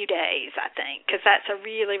within a few days, I think, because that's a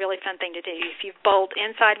really, really fun thing to do. If you've bowled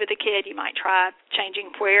inside with a kid, you might try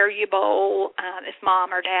changing where you bowl. If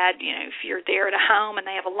mom or dad, if you're there at a home and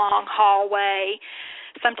they have a long hallway,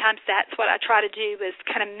 sometimes that's what I try to do is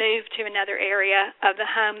kind of move to another area of the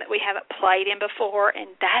home that we haven't played in before,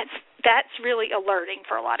 and that's really alerting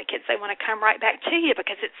for a lot of kids. They want to come right back to you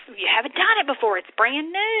because you haven't done it before. It's brand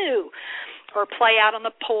new. Or play out on the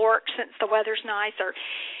porch since the weather's nice, or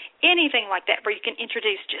anything like that where you can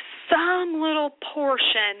introduce just some little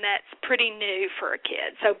portion that's pretty new for a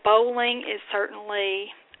kid. So bowling is certainly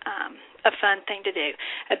a fun thing to do.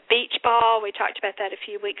 A beach ball, we talked about that a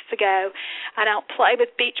few weeks ago. I don't play with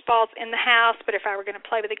beach balls in the house, but if I were going to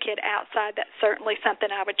play with a kid outside, that's certainly something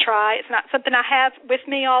I would try. It's not something I have with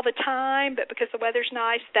me all the time, but because the weather's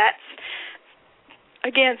nice, that's,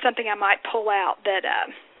 again, something I might pull out that I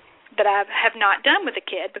have not done with a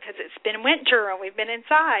kid because it's been winter and we've been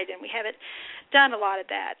inside and we haven't done a lot of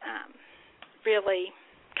that really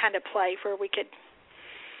kind of play where we could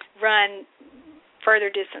run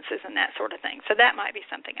further distances and that sort of thing. So that might be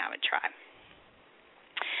something I would try.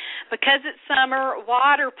 Because it's summer,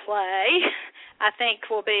 water play, I think,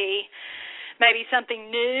 will be maybe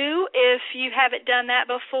something new if you haven't done that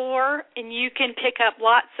before, and you can pick up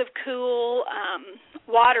lots of cool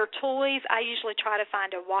water toys. I usually try to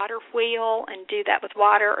find a water wheel and do that with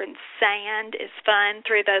water, and sand is fun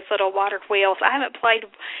through those little water wheels. I didn't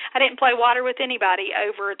play water with anybody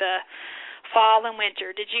over the fall and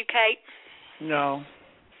winter. Did you, Kate? No,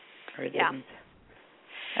 I didn't.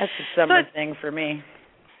 That's a summer thing for me.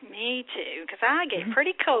 Me too, because I get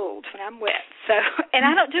pretty cold when I'm wet. So, and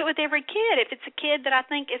I don't do it with every kid. If it's a kid that I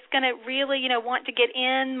think is going to really, want to get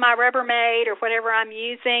in my Rubbermaid or whatever I'm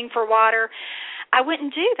using for water, I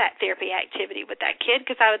wouldn't do that therapy activity with that kid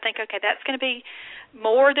because I would think, okay, that's going to be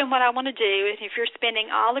more than what I want to do. And if you're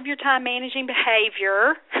spending all of your time managing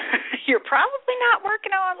behavior, you're probably not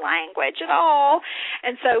working on language at all.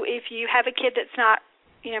 And so if you have a kid that's not,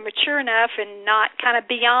 mature enough and not kind of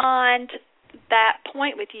beyond that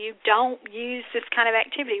point with you, don't use this kind of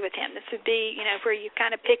activity with him. This would be, where you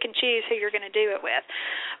kind of pick and choose who you're going to do it with.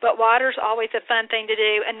 But water's always a fun thing to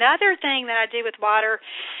do. Another thing that I do with water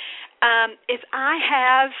is I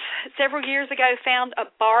have, several years ago, found a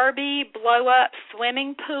Barbie blow-up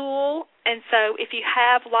swimming pool. And so if you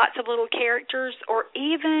have lots of little characters or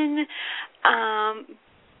even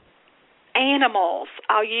animals,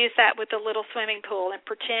 I'll use that with the little swimming pool and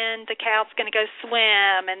pretend the cow's going to go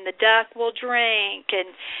swim and the duck will drink. And,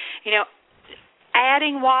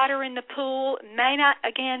 adding water in the pool may not,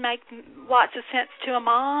 again, make lots of sense to a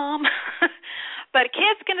mom, but a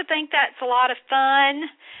kid's going to think that's a lot of fun,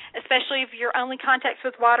 especially if your only contact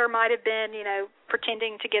with water might have been,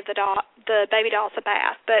 pretending to give the baby dolls a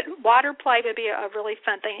bath. But water play would be a really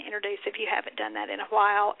fun thing to introduce if you haven't done that in a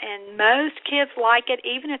while. And most kids like it,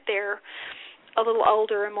 even if they're a little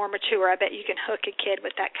older and more mature. I bet you can hook a kid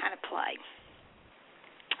with that kind of play.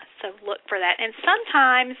 So look for that. And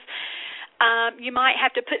sometimes you might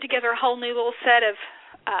have to put together a whole new little set of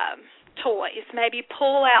toys. Maybe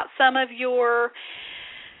pull out some of your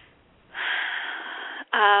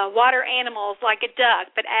water animals like a duck,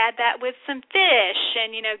 but add that with some fish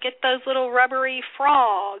and, get those little rubbery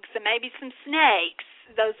frogs and maybe some snakes,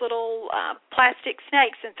 those little plastic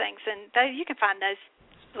snakes and things. And you can find those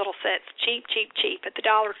little sets cheap at the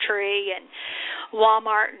Dollar Tree and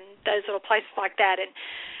Walmart and those little places like that. And,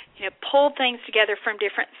 pull things together from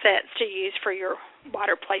different sets to use for your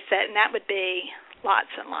water play set, and that would be lots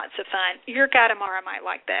and lots of fun. Your guy tomorrow might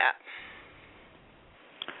like that.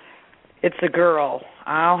 It's a girl.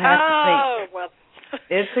 I'll have to think. Well,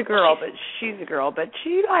 it's a girl, but she's a girl. But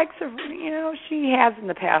she likes, she has in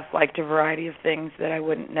the past liked a variety of things that I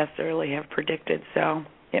wouldn't necessarily have predicted, so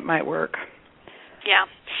it might work. Yeah.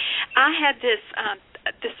 I had this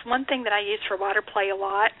one thing that I use for water play a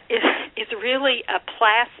lot is really a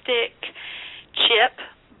plastic chip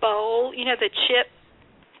bowl. The chip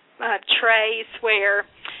trays where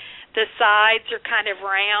the sides are kind of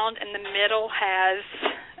round and the middle has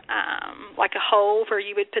like a hole where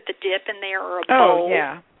you would put the dip in there or a bowl. Oh,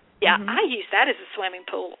 yeah. Yeah, I use that as a swimming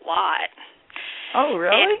pool a lot. Oh,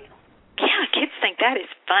 really? Yeah, kids think that is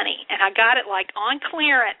funny. And I got it like on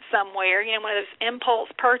clearance somewhere, one of those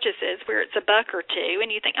impulse purchases where it's $1 or $2,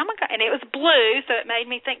 and you think, oh my God, and it was blue, so it made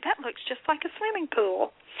me think that looks just like a swimming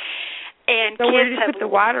pool. And so kids where did you put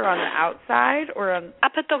the water on the outside or on?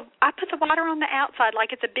 I put the water on the outside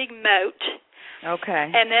like it's a big moat. Okay.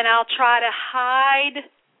 And then I'll try to hide.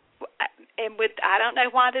 And I don't know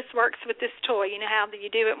why this works with this toy. You know how you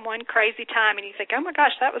do it one crazy time and you think, oh my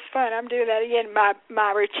gosh, that was fun, I'm doing that again.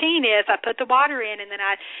 My routine is I put the water in and then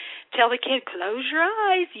I tell the kid, close your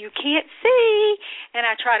eyes, you can't see. And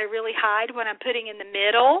I try to really hide what I'm putting in the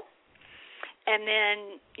middle. And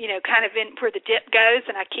then, kind of in where the dip goes,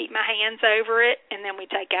 and I keep my hands over it, and then we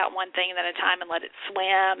take out one thing at a time and let it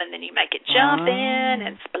swim, and then you make it jump in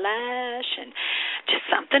and splash, and just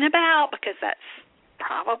something about, because that's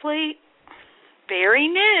probably very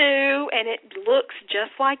new, and it looks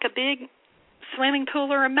just like a big swimming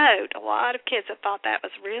pool or a moat. A lot of kids have thought that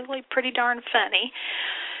was really pretty darn funny.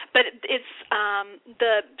 But it's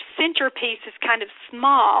the centerpiece is kind of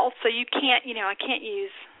small, so you can't, I can't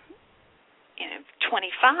use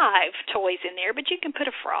 25 toys in there, but you can put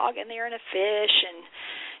a frog in there and a fish and,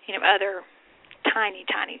 other tiny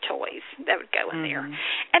toys that would go in there.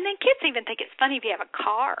 And then kids even think it's funny if you have a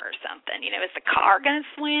car or something. Is the car going to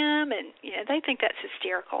swim? And, they think that's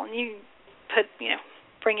hysterical. And you put,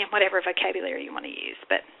 bring in whatever vocabulary you want to use.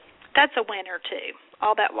 But that's a winner, too,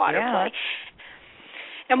 all that water play.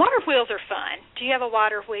 And water wheels are fun. Do you have a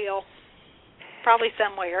water wheel? Probably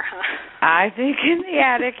somewhere, huh? I think in the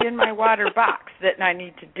attic in my water box that I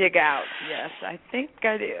need to dig out. Yes, I think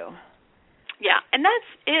I do. Yeah, and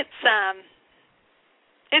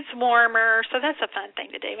it's warmer, so that's a fun thing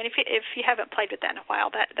to do. And if you haven't played with that in a while,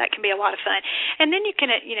 that can be a lot of fun. And then you can,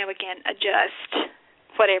 again, adjust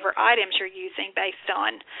whatever items you're using based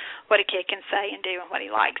on what a kid can say and do and what he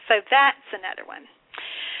likes. So that's another one.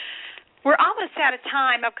 We're almost out of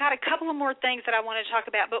time. I've got a couple of more things that I want to talk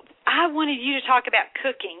about, but I wanted you to talk about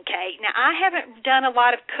cooking, Kate. Now, I haven't done a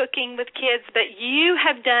lot of cooking with kids, but you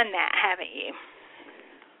have done that, haven't you?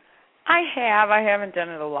 I have. I haven't done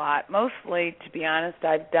it a lot. Mostly, to be honest,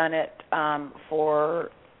 I've done it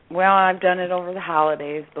I've done it over the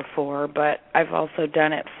holidays before, but I've also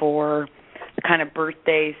done it for the kind of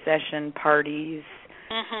birthday session parties.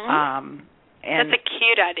 And that's a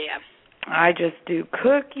cute idea. I just do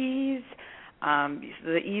cookies,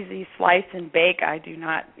 the easy slice and bake. I do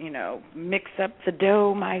not, mix up the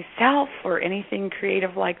dough myself or anything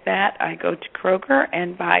creative like that. I go to Kroger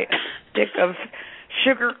and buy a stick of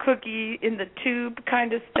sugar cookie in the tube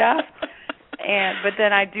kind of stuff. But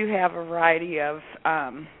then I do have a variety of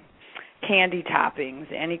candy toppings,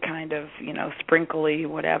 any kind of, sprinkly,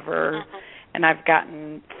 whatever. And I've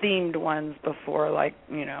gotten themed ones before, like,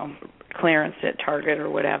 clearance at Target or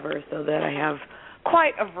whatever, so that I have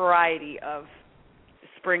quite a variety of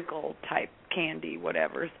sprinkle-type candy,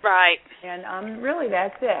 whatever. Right. And really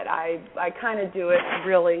that's it. I kind of do it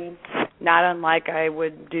really not unlike I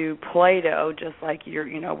would do Play-Doh, just like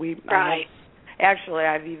Right. Actually,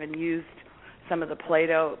 I've even used some of the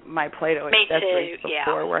my Play-Doh accessories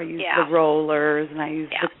before, where I use the rollers and I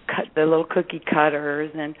use the little cookie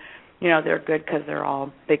cutters, and they're good because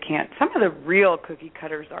some of the real cookie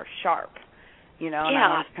cutters are sharp, and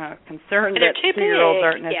I was kind of concerned that 2-year-olds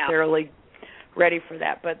aren't necessarily ready for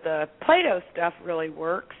that. But the Play-Doh stuff really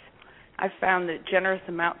works. I've found that generous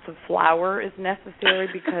amounts of flour is necessary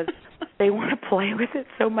because they want to play with it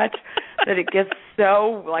so much that it gets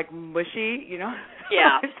so, mushy,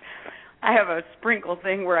 Yeah. I have a sprinkle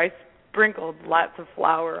thing where I sprinkled lots of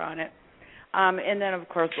flour on it. And then, of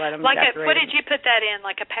course, let them decorate. What did you put that in,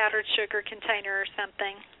 like a powdered sugar container or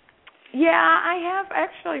something? Yeah, I have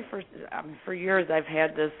actually for years I've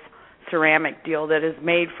had this ceramic deal that is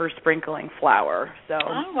made for sprinkling flour. So,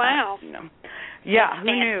 oh, wow. Who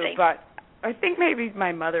knew? But I think maybe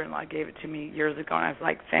my mother-in-law gave it to me years ago, and I was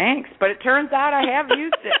like, thanks. But it turns out I have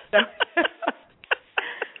used it. So.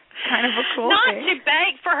 Kind of a cool Not thing. to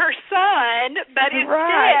bake for her son, but instead.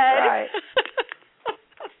 Right.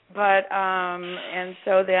 But, and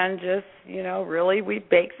so then just, really we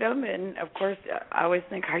bake them. And, of course, I always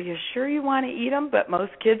think, are you sure you want to eat them? But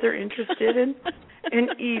most kids are interested in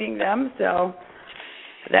eating them. So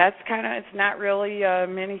that's it's not really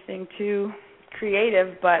anything too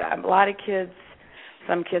creative. But a lot of kids,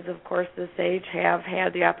 some kids, of course, this age have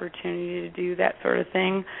had the opportunity to do that sort of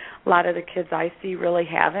thing. A lot of the kids I see really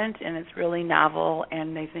haven't, and it's really novel,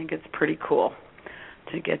 and they think it's pretty cool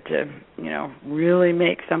to get to, really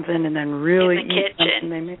make something and then really eat something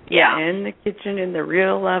they make. Yeah, in the kitchen, in the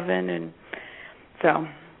real oven, and so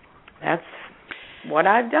that's what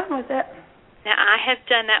I've done with it. Now, I have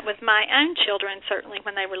done that with my own children, certainly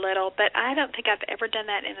when they were little, but I don't think I've ever done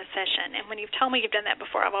that in a session. And when you've told me you've done that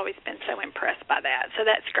before, I've always been so impressed by that. So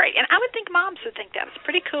that's great. And I would think moms would think that was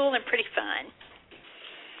pretty cool and pretty fun.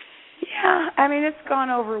 Yeah, it's gone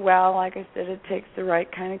over well. Like I said, it takes the right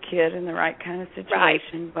kind of kid and the right kind of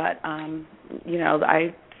situation. Right. But,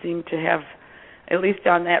 I seem to have, at least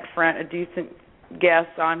on that front, a decent guess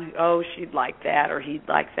on, she'd like that or he'd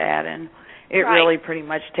like that. And it really pretty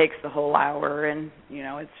much takes the whole hour. And,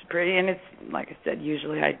 it's pretty, and it's, like I said,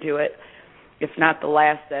 usually I do it, if not the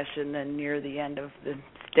last session, then near the end of the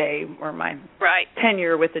stay or my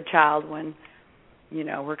tenure with the child when,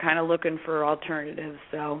 we're kind of looking for alternatives.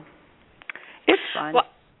 So it's fun. Well,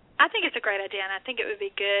 I think it's a great idea, and I think it would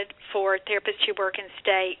be good for therapists who work in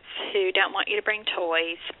states who don't want you to bring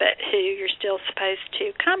toys, but who you're still supposed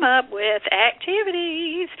to come up with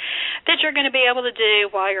activities that you're going to be able to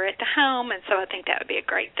do while you're at the home. And so I think that would be a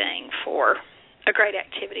great thing for a great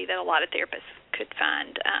activity that a lot of therapists could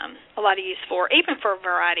find a lot of use for, even for a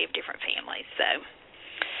variety of different families. So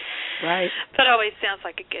that always sounds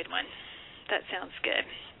like a good one. That sounds good.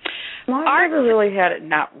 Well, I've never really had it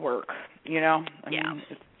not work,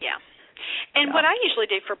 And what I usually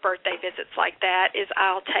do for birthday visits like that is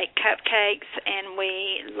I'll take cupcakes and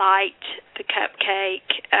we light the cupcake,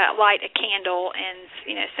 light a candle and,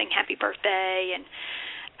 sing happy birthday and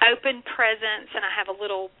open presents. And I have a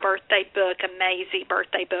little birthday book, a Maisie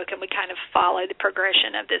birthday book, and we kind of follow the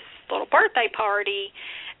progression of this little birthday party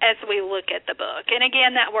as we look at the book. And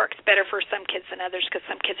again, that works better for some kids than others because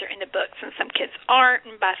some kids are into books and some kids aren't.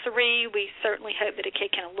 And by 3, we certainly hope that a kid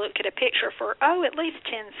can look at a picture for, at least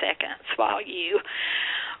 10 seconds while you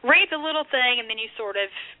read the little thing, and then you sort of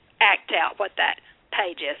act out what that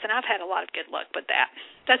page is. And I've had a lot of good luck with that.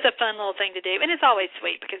 That's a fun little thing to do. And it's always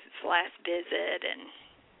sweet because it's the last visit and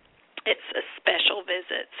it's a special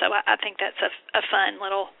visit. So I think that's a fun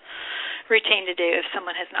little routine to do if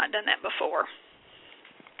someone has not done that before.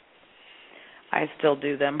 I still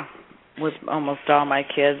do them with almost all my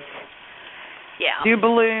kids. Yeah. Do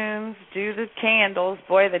balloons, do the candles.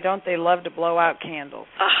 Boy, they love to blow out candles.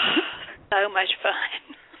 Oh, so much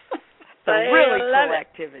fun. It's a really cool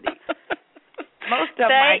activity. Most of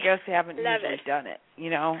them, I guess, haven't usually done it,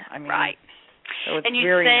 Right. So it's and you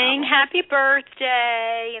very sing novel. happy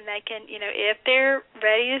birthday, and they can, if they're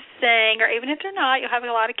ready to sing, or even if they're not, you'll have a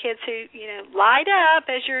lot of kids who, light up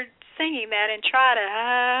as you're singing that and try to,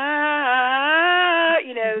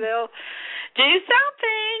 they'll do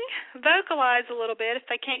something. vocalize a little bit if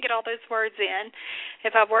they can't get all those words in.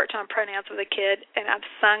 If I've worked on pronouns with a kid and I've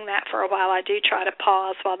sung that for a while, I do try to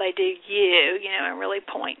pause while they do you, and really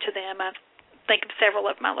point to them. I think of several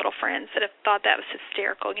of my little friends that have thought that was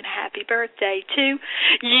hysterical. Happy birthday to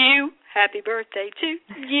you, happy birthday to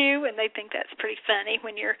you, and they think that's pretty funny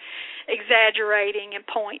when you're exaggerating and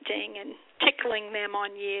pointing and tickling them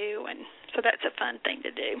on you, and so that's a fun thing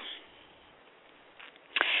to do.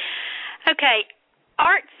 Okay,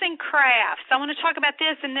 arts and crafts. I want to talk about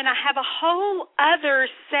this, and then I have a whole other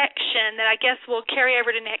section that I guess we'll carry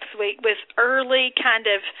over to next week with early kind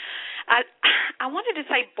of, I wanted to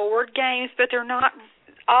say board games, but they're not,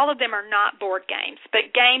 all of them are not board games, but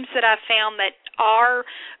games that I found that are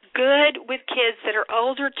good with kids that are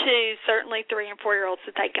older too, certainly 3- and 4-year-olds,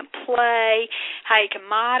 that they can play, how you can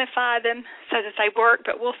modify them so that they work,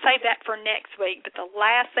 but we'll save that for next week. But the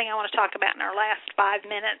last thing I want to talk about in our last 5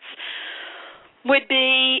 minutes would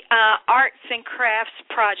be arts and crafts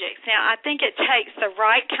projects. Now, I think it takes the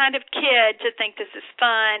right kind of kid to think this is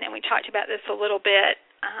fun, and we talked about this a little bit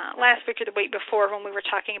last week or the week before when we were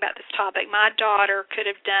talking about this topic. My daughter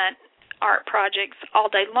could have done art projects all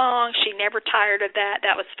day long. She never tired of that.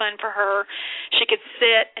 That was fun for her. She could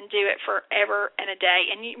sit and do it forever and a day.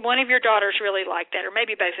 And one of your daughters really liked that, or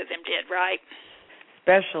maybe both of them did, right?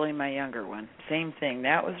 Especially my younger one. Same thing.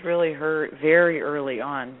 That was really her very early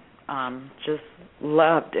on. Just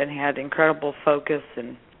loved and had incredible focus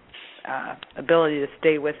and ability to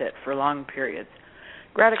stay with it for long periods.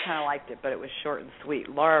 Greta kind of liked it, but it was short and sweet.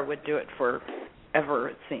 Laura would do it forever,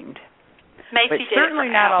 it seemed. Macy but did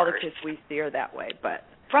certainly it for not hours. all the kids we see are that way. But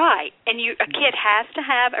right, and a kid has to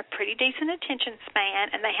have a pretty decent attention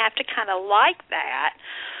span, and they have to kind of like that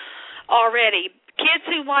already. Kids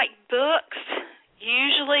who like books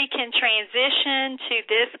usually can transition to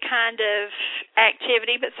this kind of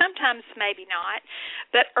activity, but sometimes maybe not.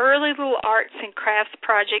 But early little arts and crafts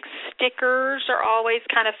projects, stickers are always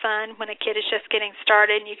kind of fun when a kid is just getting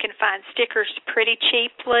started, and you can find stickers pretty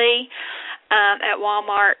cheaply at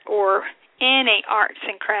Walmart or any arts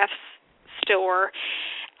and crafts store.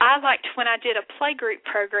 I liked when I did a playgroup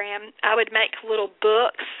program, I would make little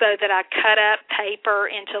books so that I cut up paper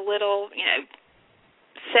into little,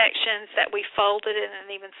 sections that we folded it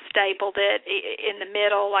and even stapled it in the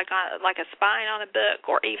middle, like a spine on a book,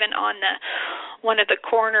 or even on one of the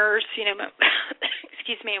corners,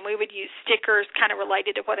 excuse me, and we would use stickers kind of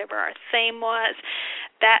related to whatever our theme was.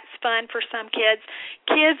 That's fun for some kids.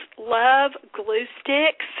 Kids love glue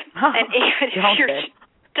sticks, and even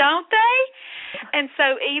don't they? And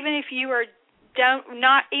so even if you are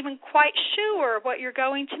not even quite sure what you're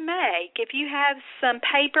going to make, if you have some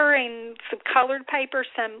paper and some colored paper,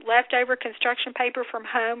 some leftover construction paper from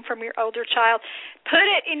home from your older child, put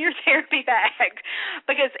it in your therapy bag,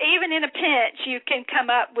 because even in a pinch you can come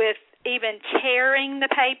up with even tearing the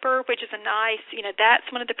paper, which is a nice, that's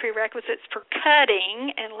one of the prerequisites for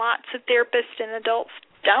cutting, and lots of therapists and adults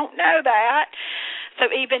don't know that. So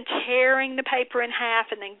even tearing the paper in half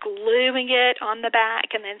and then gluing it on the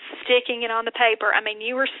back and then sticking it on the paper. I mean,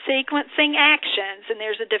 you are sequencing actions, and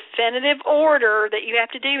there's a definitive order that you have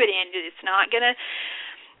to do it in. It's not gonna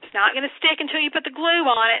stick until you put the glue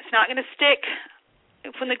on it. It's not gonna stick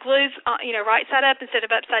when the glue's right side up instead of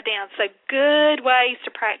upside down. So good ways to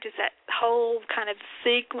practice that whole kind of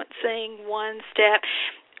sequencing, one step,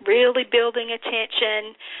 really building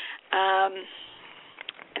attention.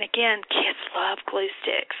 And again, kids love glue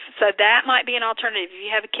sticks. So that might be an alternative. If you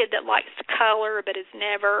have a kid that likes to color but is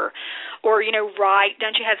never, or, write,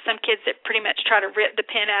 don't you have some kids that pretty much try to rip the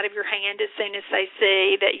pen out of your hand as soon as they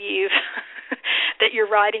see that that you're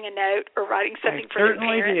writing a note or writing something for their parents?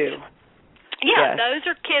 I certainly do. Yeah, yes. Those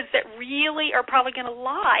are kids that really are probably going to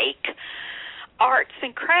like arts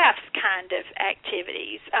and crafts kind of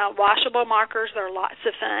activities. Washable markers are lots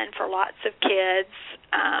of fun for lots of kids,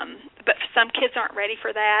 but some kids aren't ready for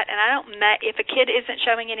that. And if a kid isn't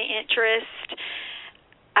showing any interest,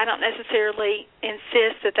 I don't necessarily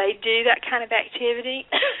insist that they do that kind of activity.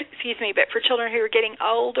 Excuse me, but for children who are getting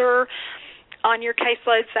older on your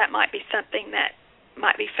caseloads, that might be something that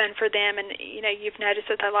might be fun for them. And you've noticed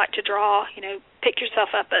that they like to draw. Pick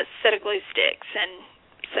yourself up a set of glue sticks and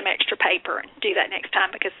some extra paper and do that next time,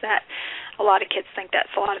 because a lot of kids think that's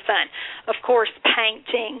a lot of fun. Of course,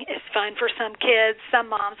 painting is fun for some kids. Some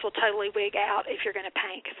moms will totally wig out if you're going to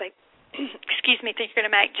paint because they, think you're going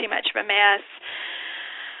to make too much of a mess.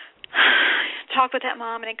 Talk with that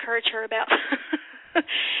mom and encourage her about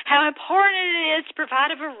how important it is to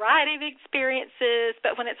provide a variety of experiences,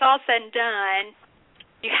 but when it's all said and done,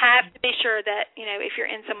 you have to be sure that, if you're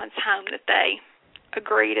in someone's home, that they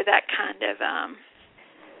agree to that kind of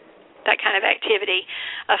that kind of activity.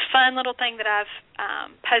 A fun little thing that I've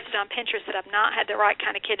posted on Pinterest that I've not had the right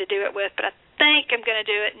kind of kid to do it with, but I think I'm going to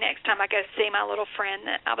do it next time I go see my little friend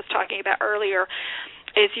that I was talking about earlier,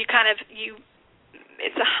 is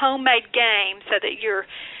it's a homemade game so that you're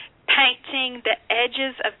painting the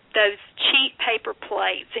edges of those cheap paper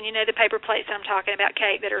plates. And you know the paper plates that I'm talking about,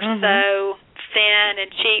 Kate, that are so thin and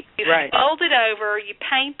cheap. You fold it over, you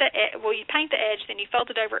paint the edge, then you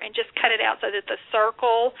fold it over and just cut it out so that the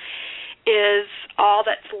circle is all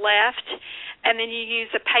that's left. And then you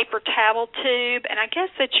use a paper towel tube, and I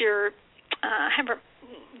guess that I haven't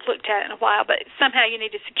looked at it in a while, but somehow you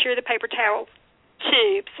need to secure the paper towel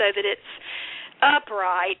tube so that it's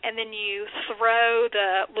upright, and then you throw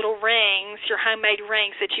the little rings, your homemade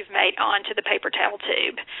rings that you've made, onto the paper towel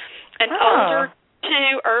tube. An older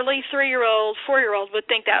 2, early 3-year-old, 4-year-old would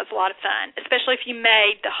think that was a lot of fun, especially if you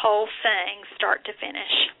made the whole thing start to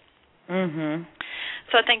finish. Mhm.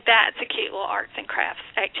 So I think that's a cute little arts and crafts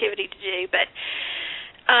activity to do. But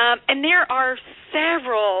and there are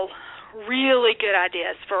several really good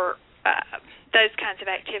ideas for those kinds of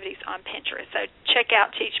activities on Pinterest. So check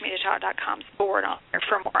out teachmetotalk.com's board on there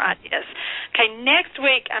for more ideas. Okay, next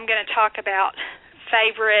week I'm going to talk about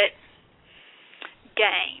favorite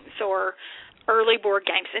games or early board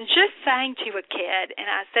games. And just saying to a kid, and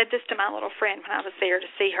I said this to my little friend when I was there to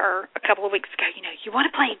see her a couple of weeks ago, you want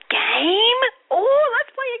to play a game? Oh,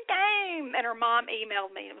 let's play a game. And her mom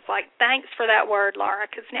emailed me and was like, thanks for that word, Laura,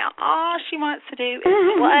 because now all she wants to do is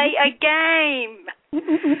play a game.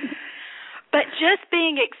 But just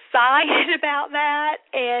being excited about that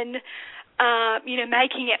and,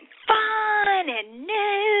 making it fun and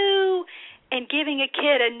new and giving a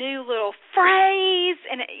kid a new little phrase.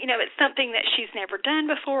 And, it's something that she's never done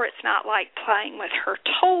before. It's not like playing with her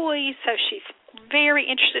toys. So she's very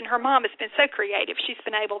interested. And her mom has been so creative. She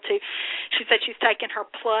said she's taken her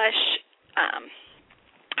plush,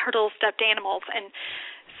 her little stuffed animals, and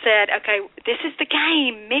said, okay, this is the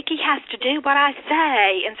game. Mickey has to do what I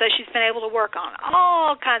say. And so she's been able to work on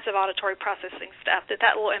all kinds of auditory processing stuff and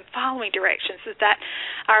following directions that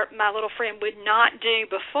my little friend would not do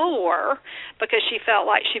before because she felt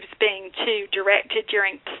like she was being too directed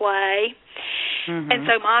during play. Mm-hmm. And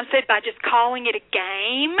so Mom said by just calling it a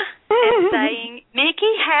game and saying,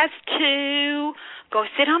 Mickey has to go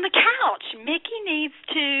sit on the couch. Mickey needs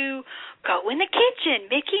to go in the kitchen.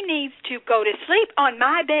 Mickey needs to go to sleep on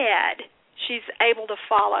my bed. She's able to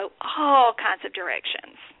follow all kinds of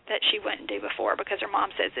directions that she wouldn't do before because her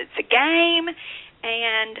mom says it's a game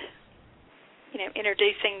and,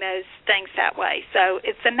 introducing those things that way. So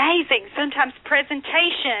it's amazing. Sometimes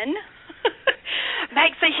presentation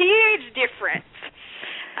makes a huge difference.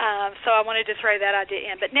 So I wanted to throw that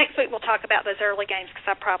idea in. But next week we'll talk about those early games because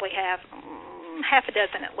I probably have half a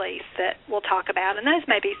dozen at least that we'll talk about. And those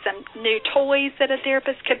may be some new toys that a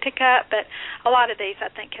therapist could pick up, but a lot of these I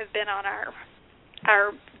think have been on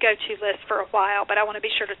our go-to list for a while, but I want to be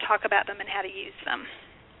sure to talk about them and how to use them.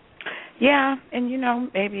 Yeah, and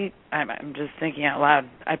maybe I'm just thinking out loud,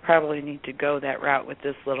 I probably need to go that route with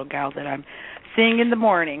this little gal that I'm seeing in the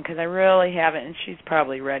morning because I really haven't, and she's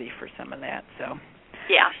probably ready for some of that. So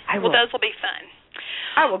yeah, those will be fun.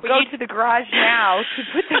 I will go to the garage now to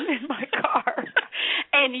put them in my car.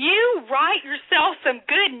 And you write yourself some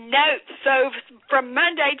good notes so from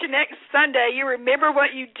Monday to next Sunday you remember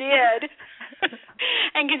what you did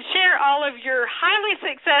and can share all of your highly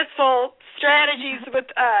successful strategies with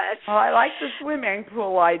us. Well, I like the swimming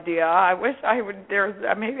pool idea. I wish I would.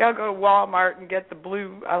 Maybe I'll go to Walmart and get the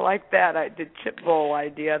blue. I like that. The chip bowl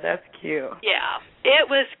idea. That's cute. Yeah, it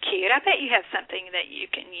was cute. I bet you have something that you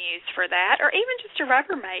can use for that, or even just a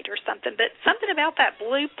Rubbermaid or something. But something about that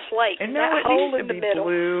blue plate, that hole in the middle.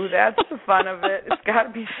 Blue. That's the fun of it. It's got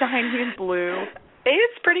to be shiny and blue.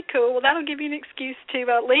 It's pretty cool. Well, that'll give you an excuse to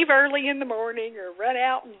leave early in the morning or run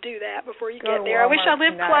out and do that before you get there. I wish I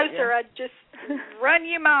lived closer. Yeah. I'd just run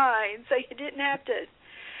you mine so you didn't have to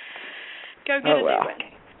go get a new one.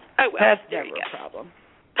 Oh, well. That's never a problem.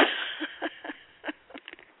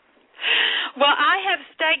 Well, I have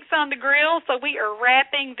steaks on the grill, so we are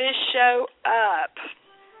wrapping this show up.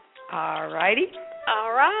 All righty.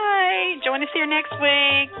 All right. Join us here next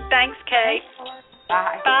week. Thanks, Kate.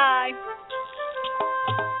 Bye. Bye.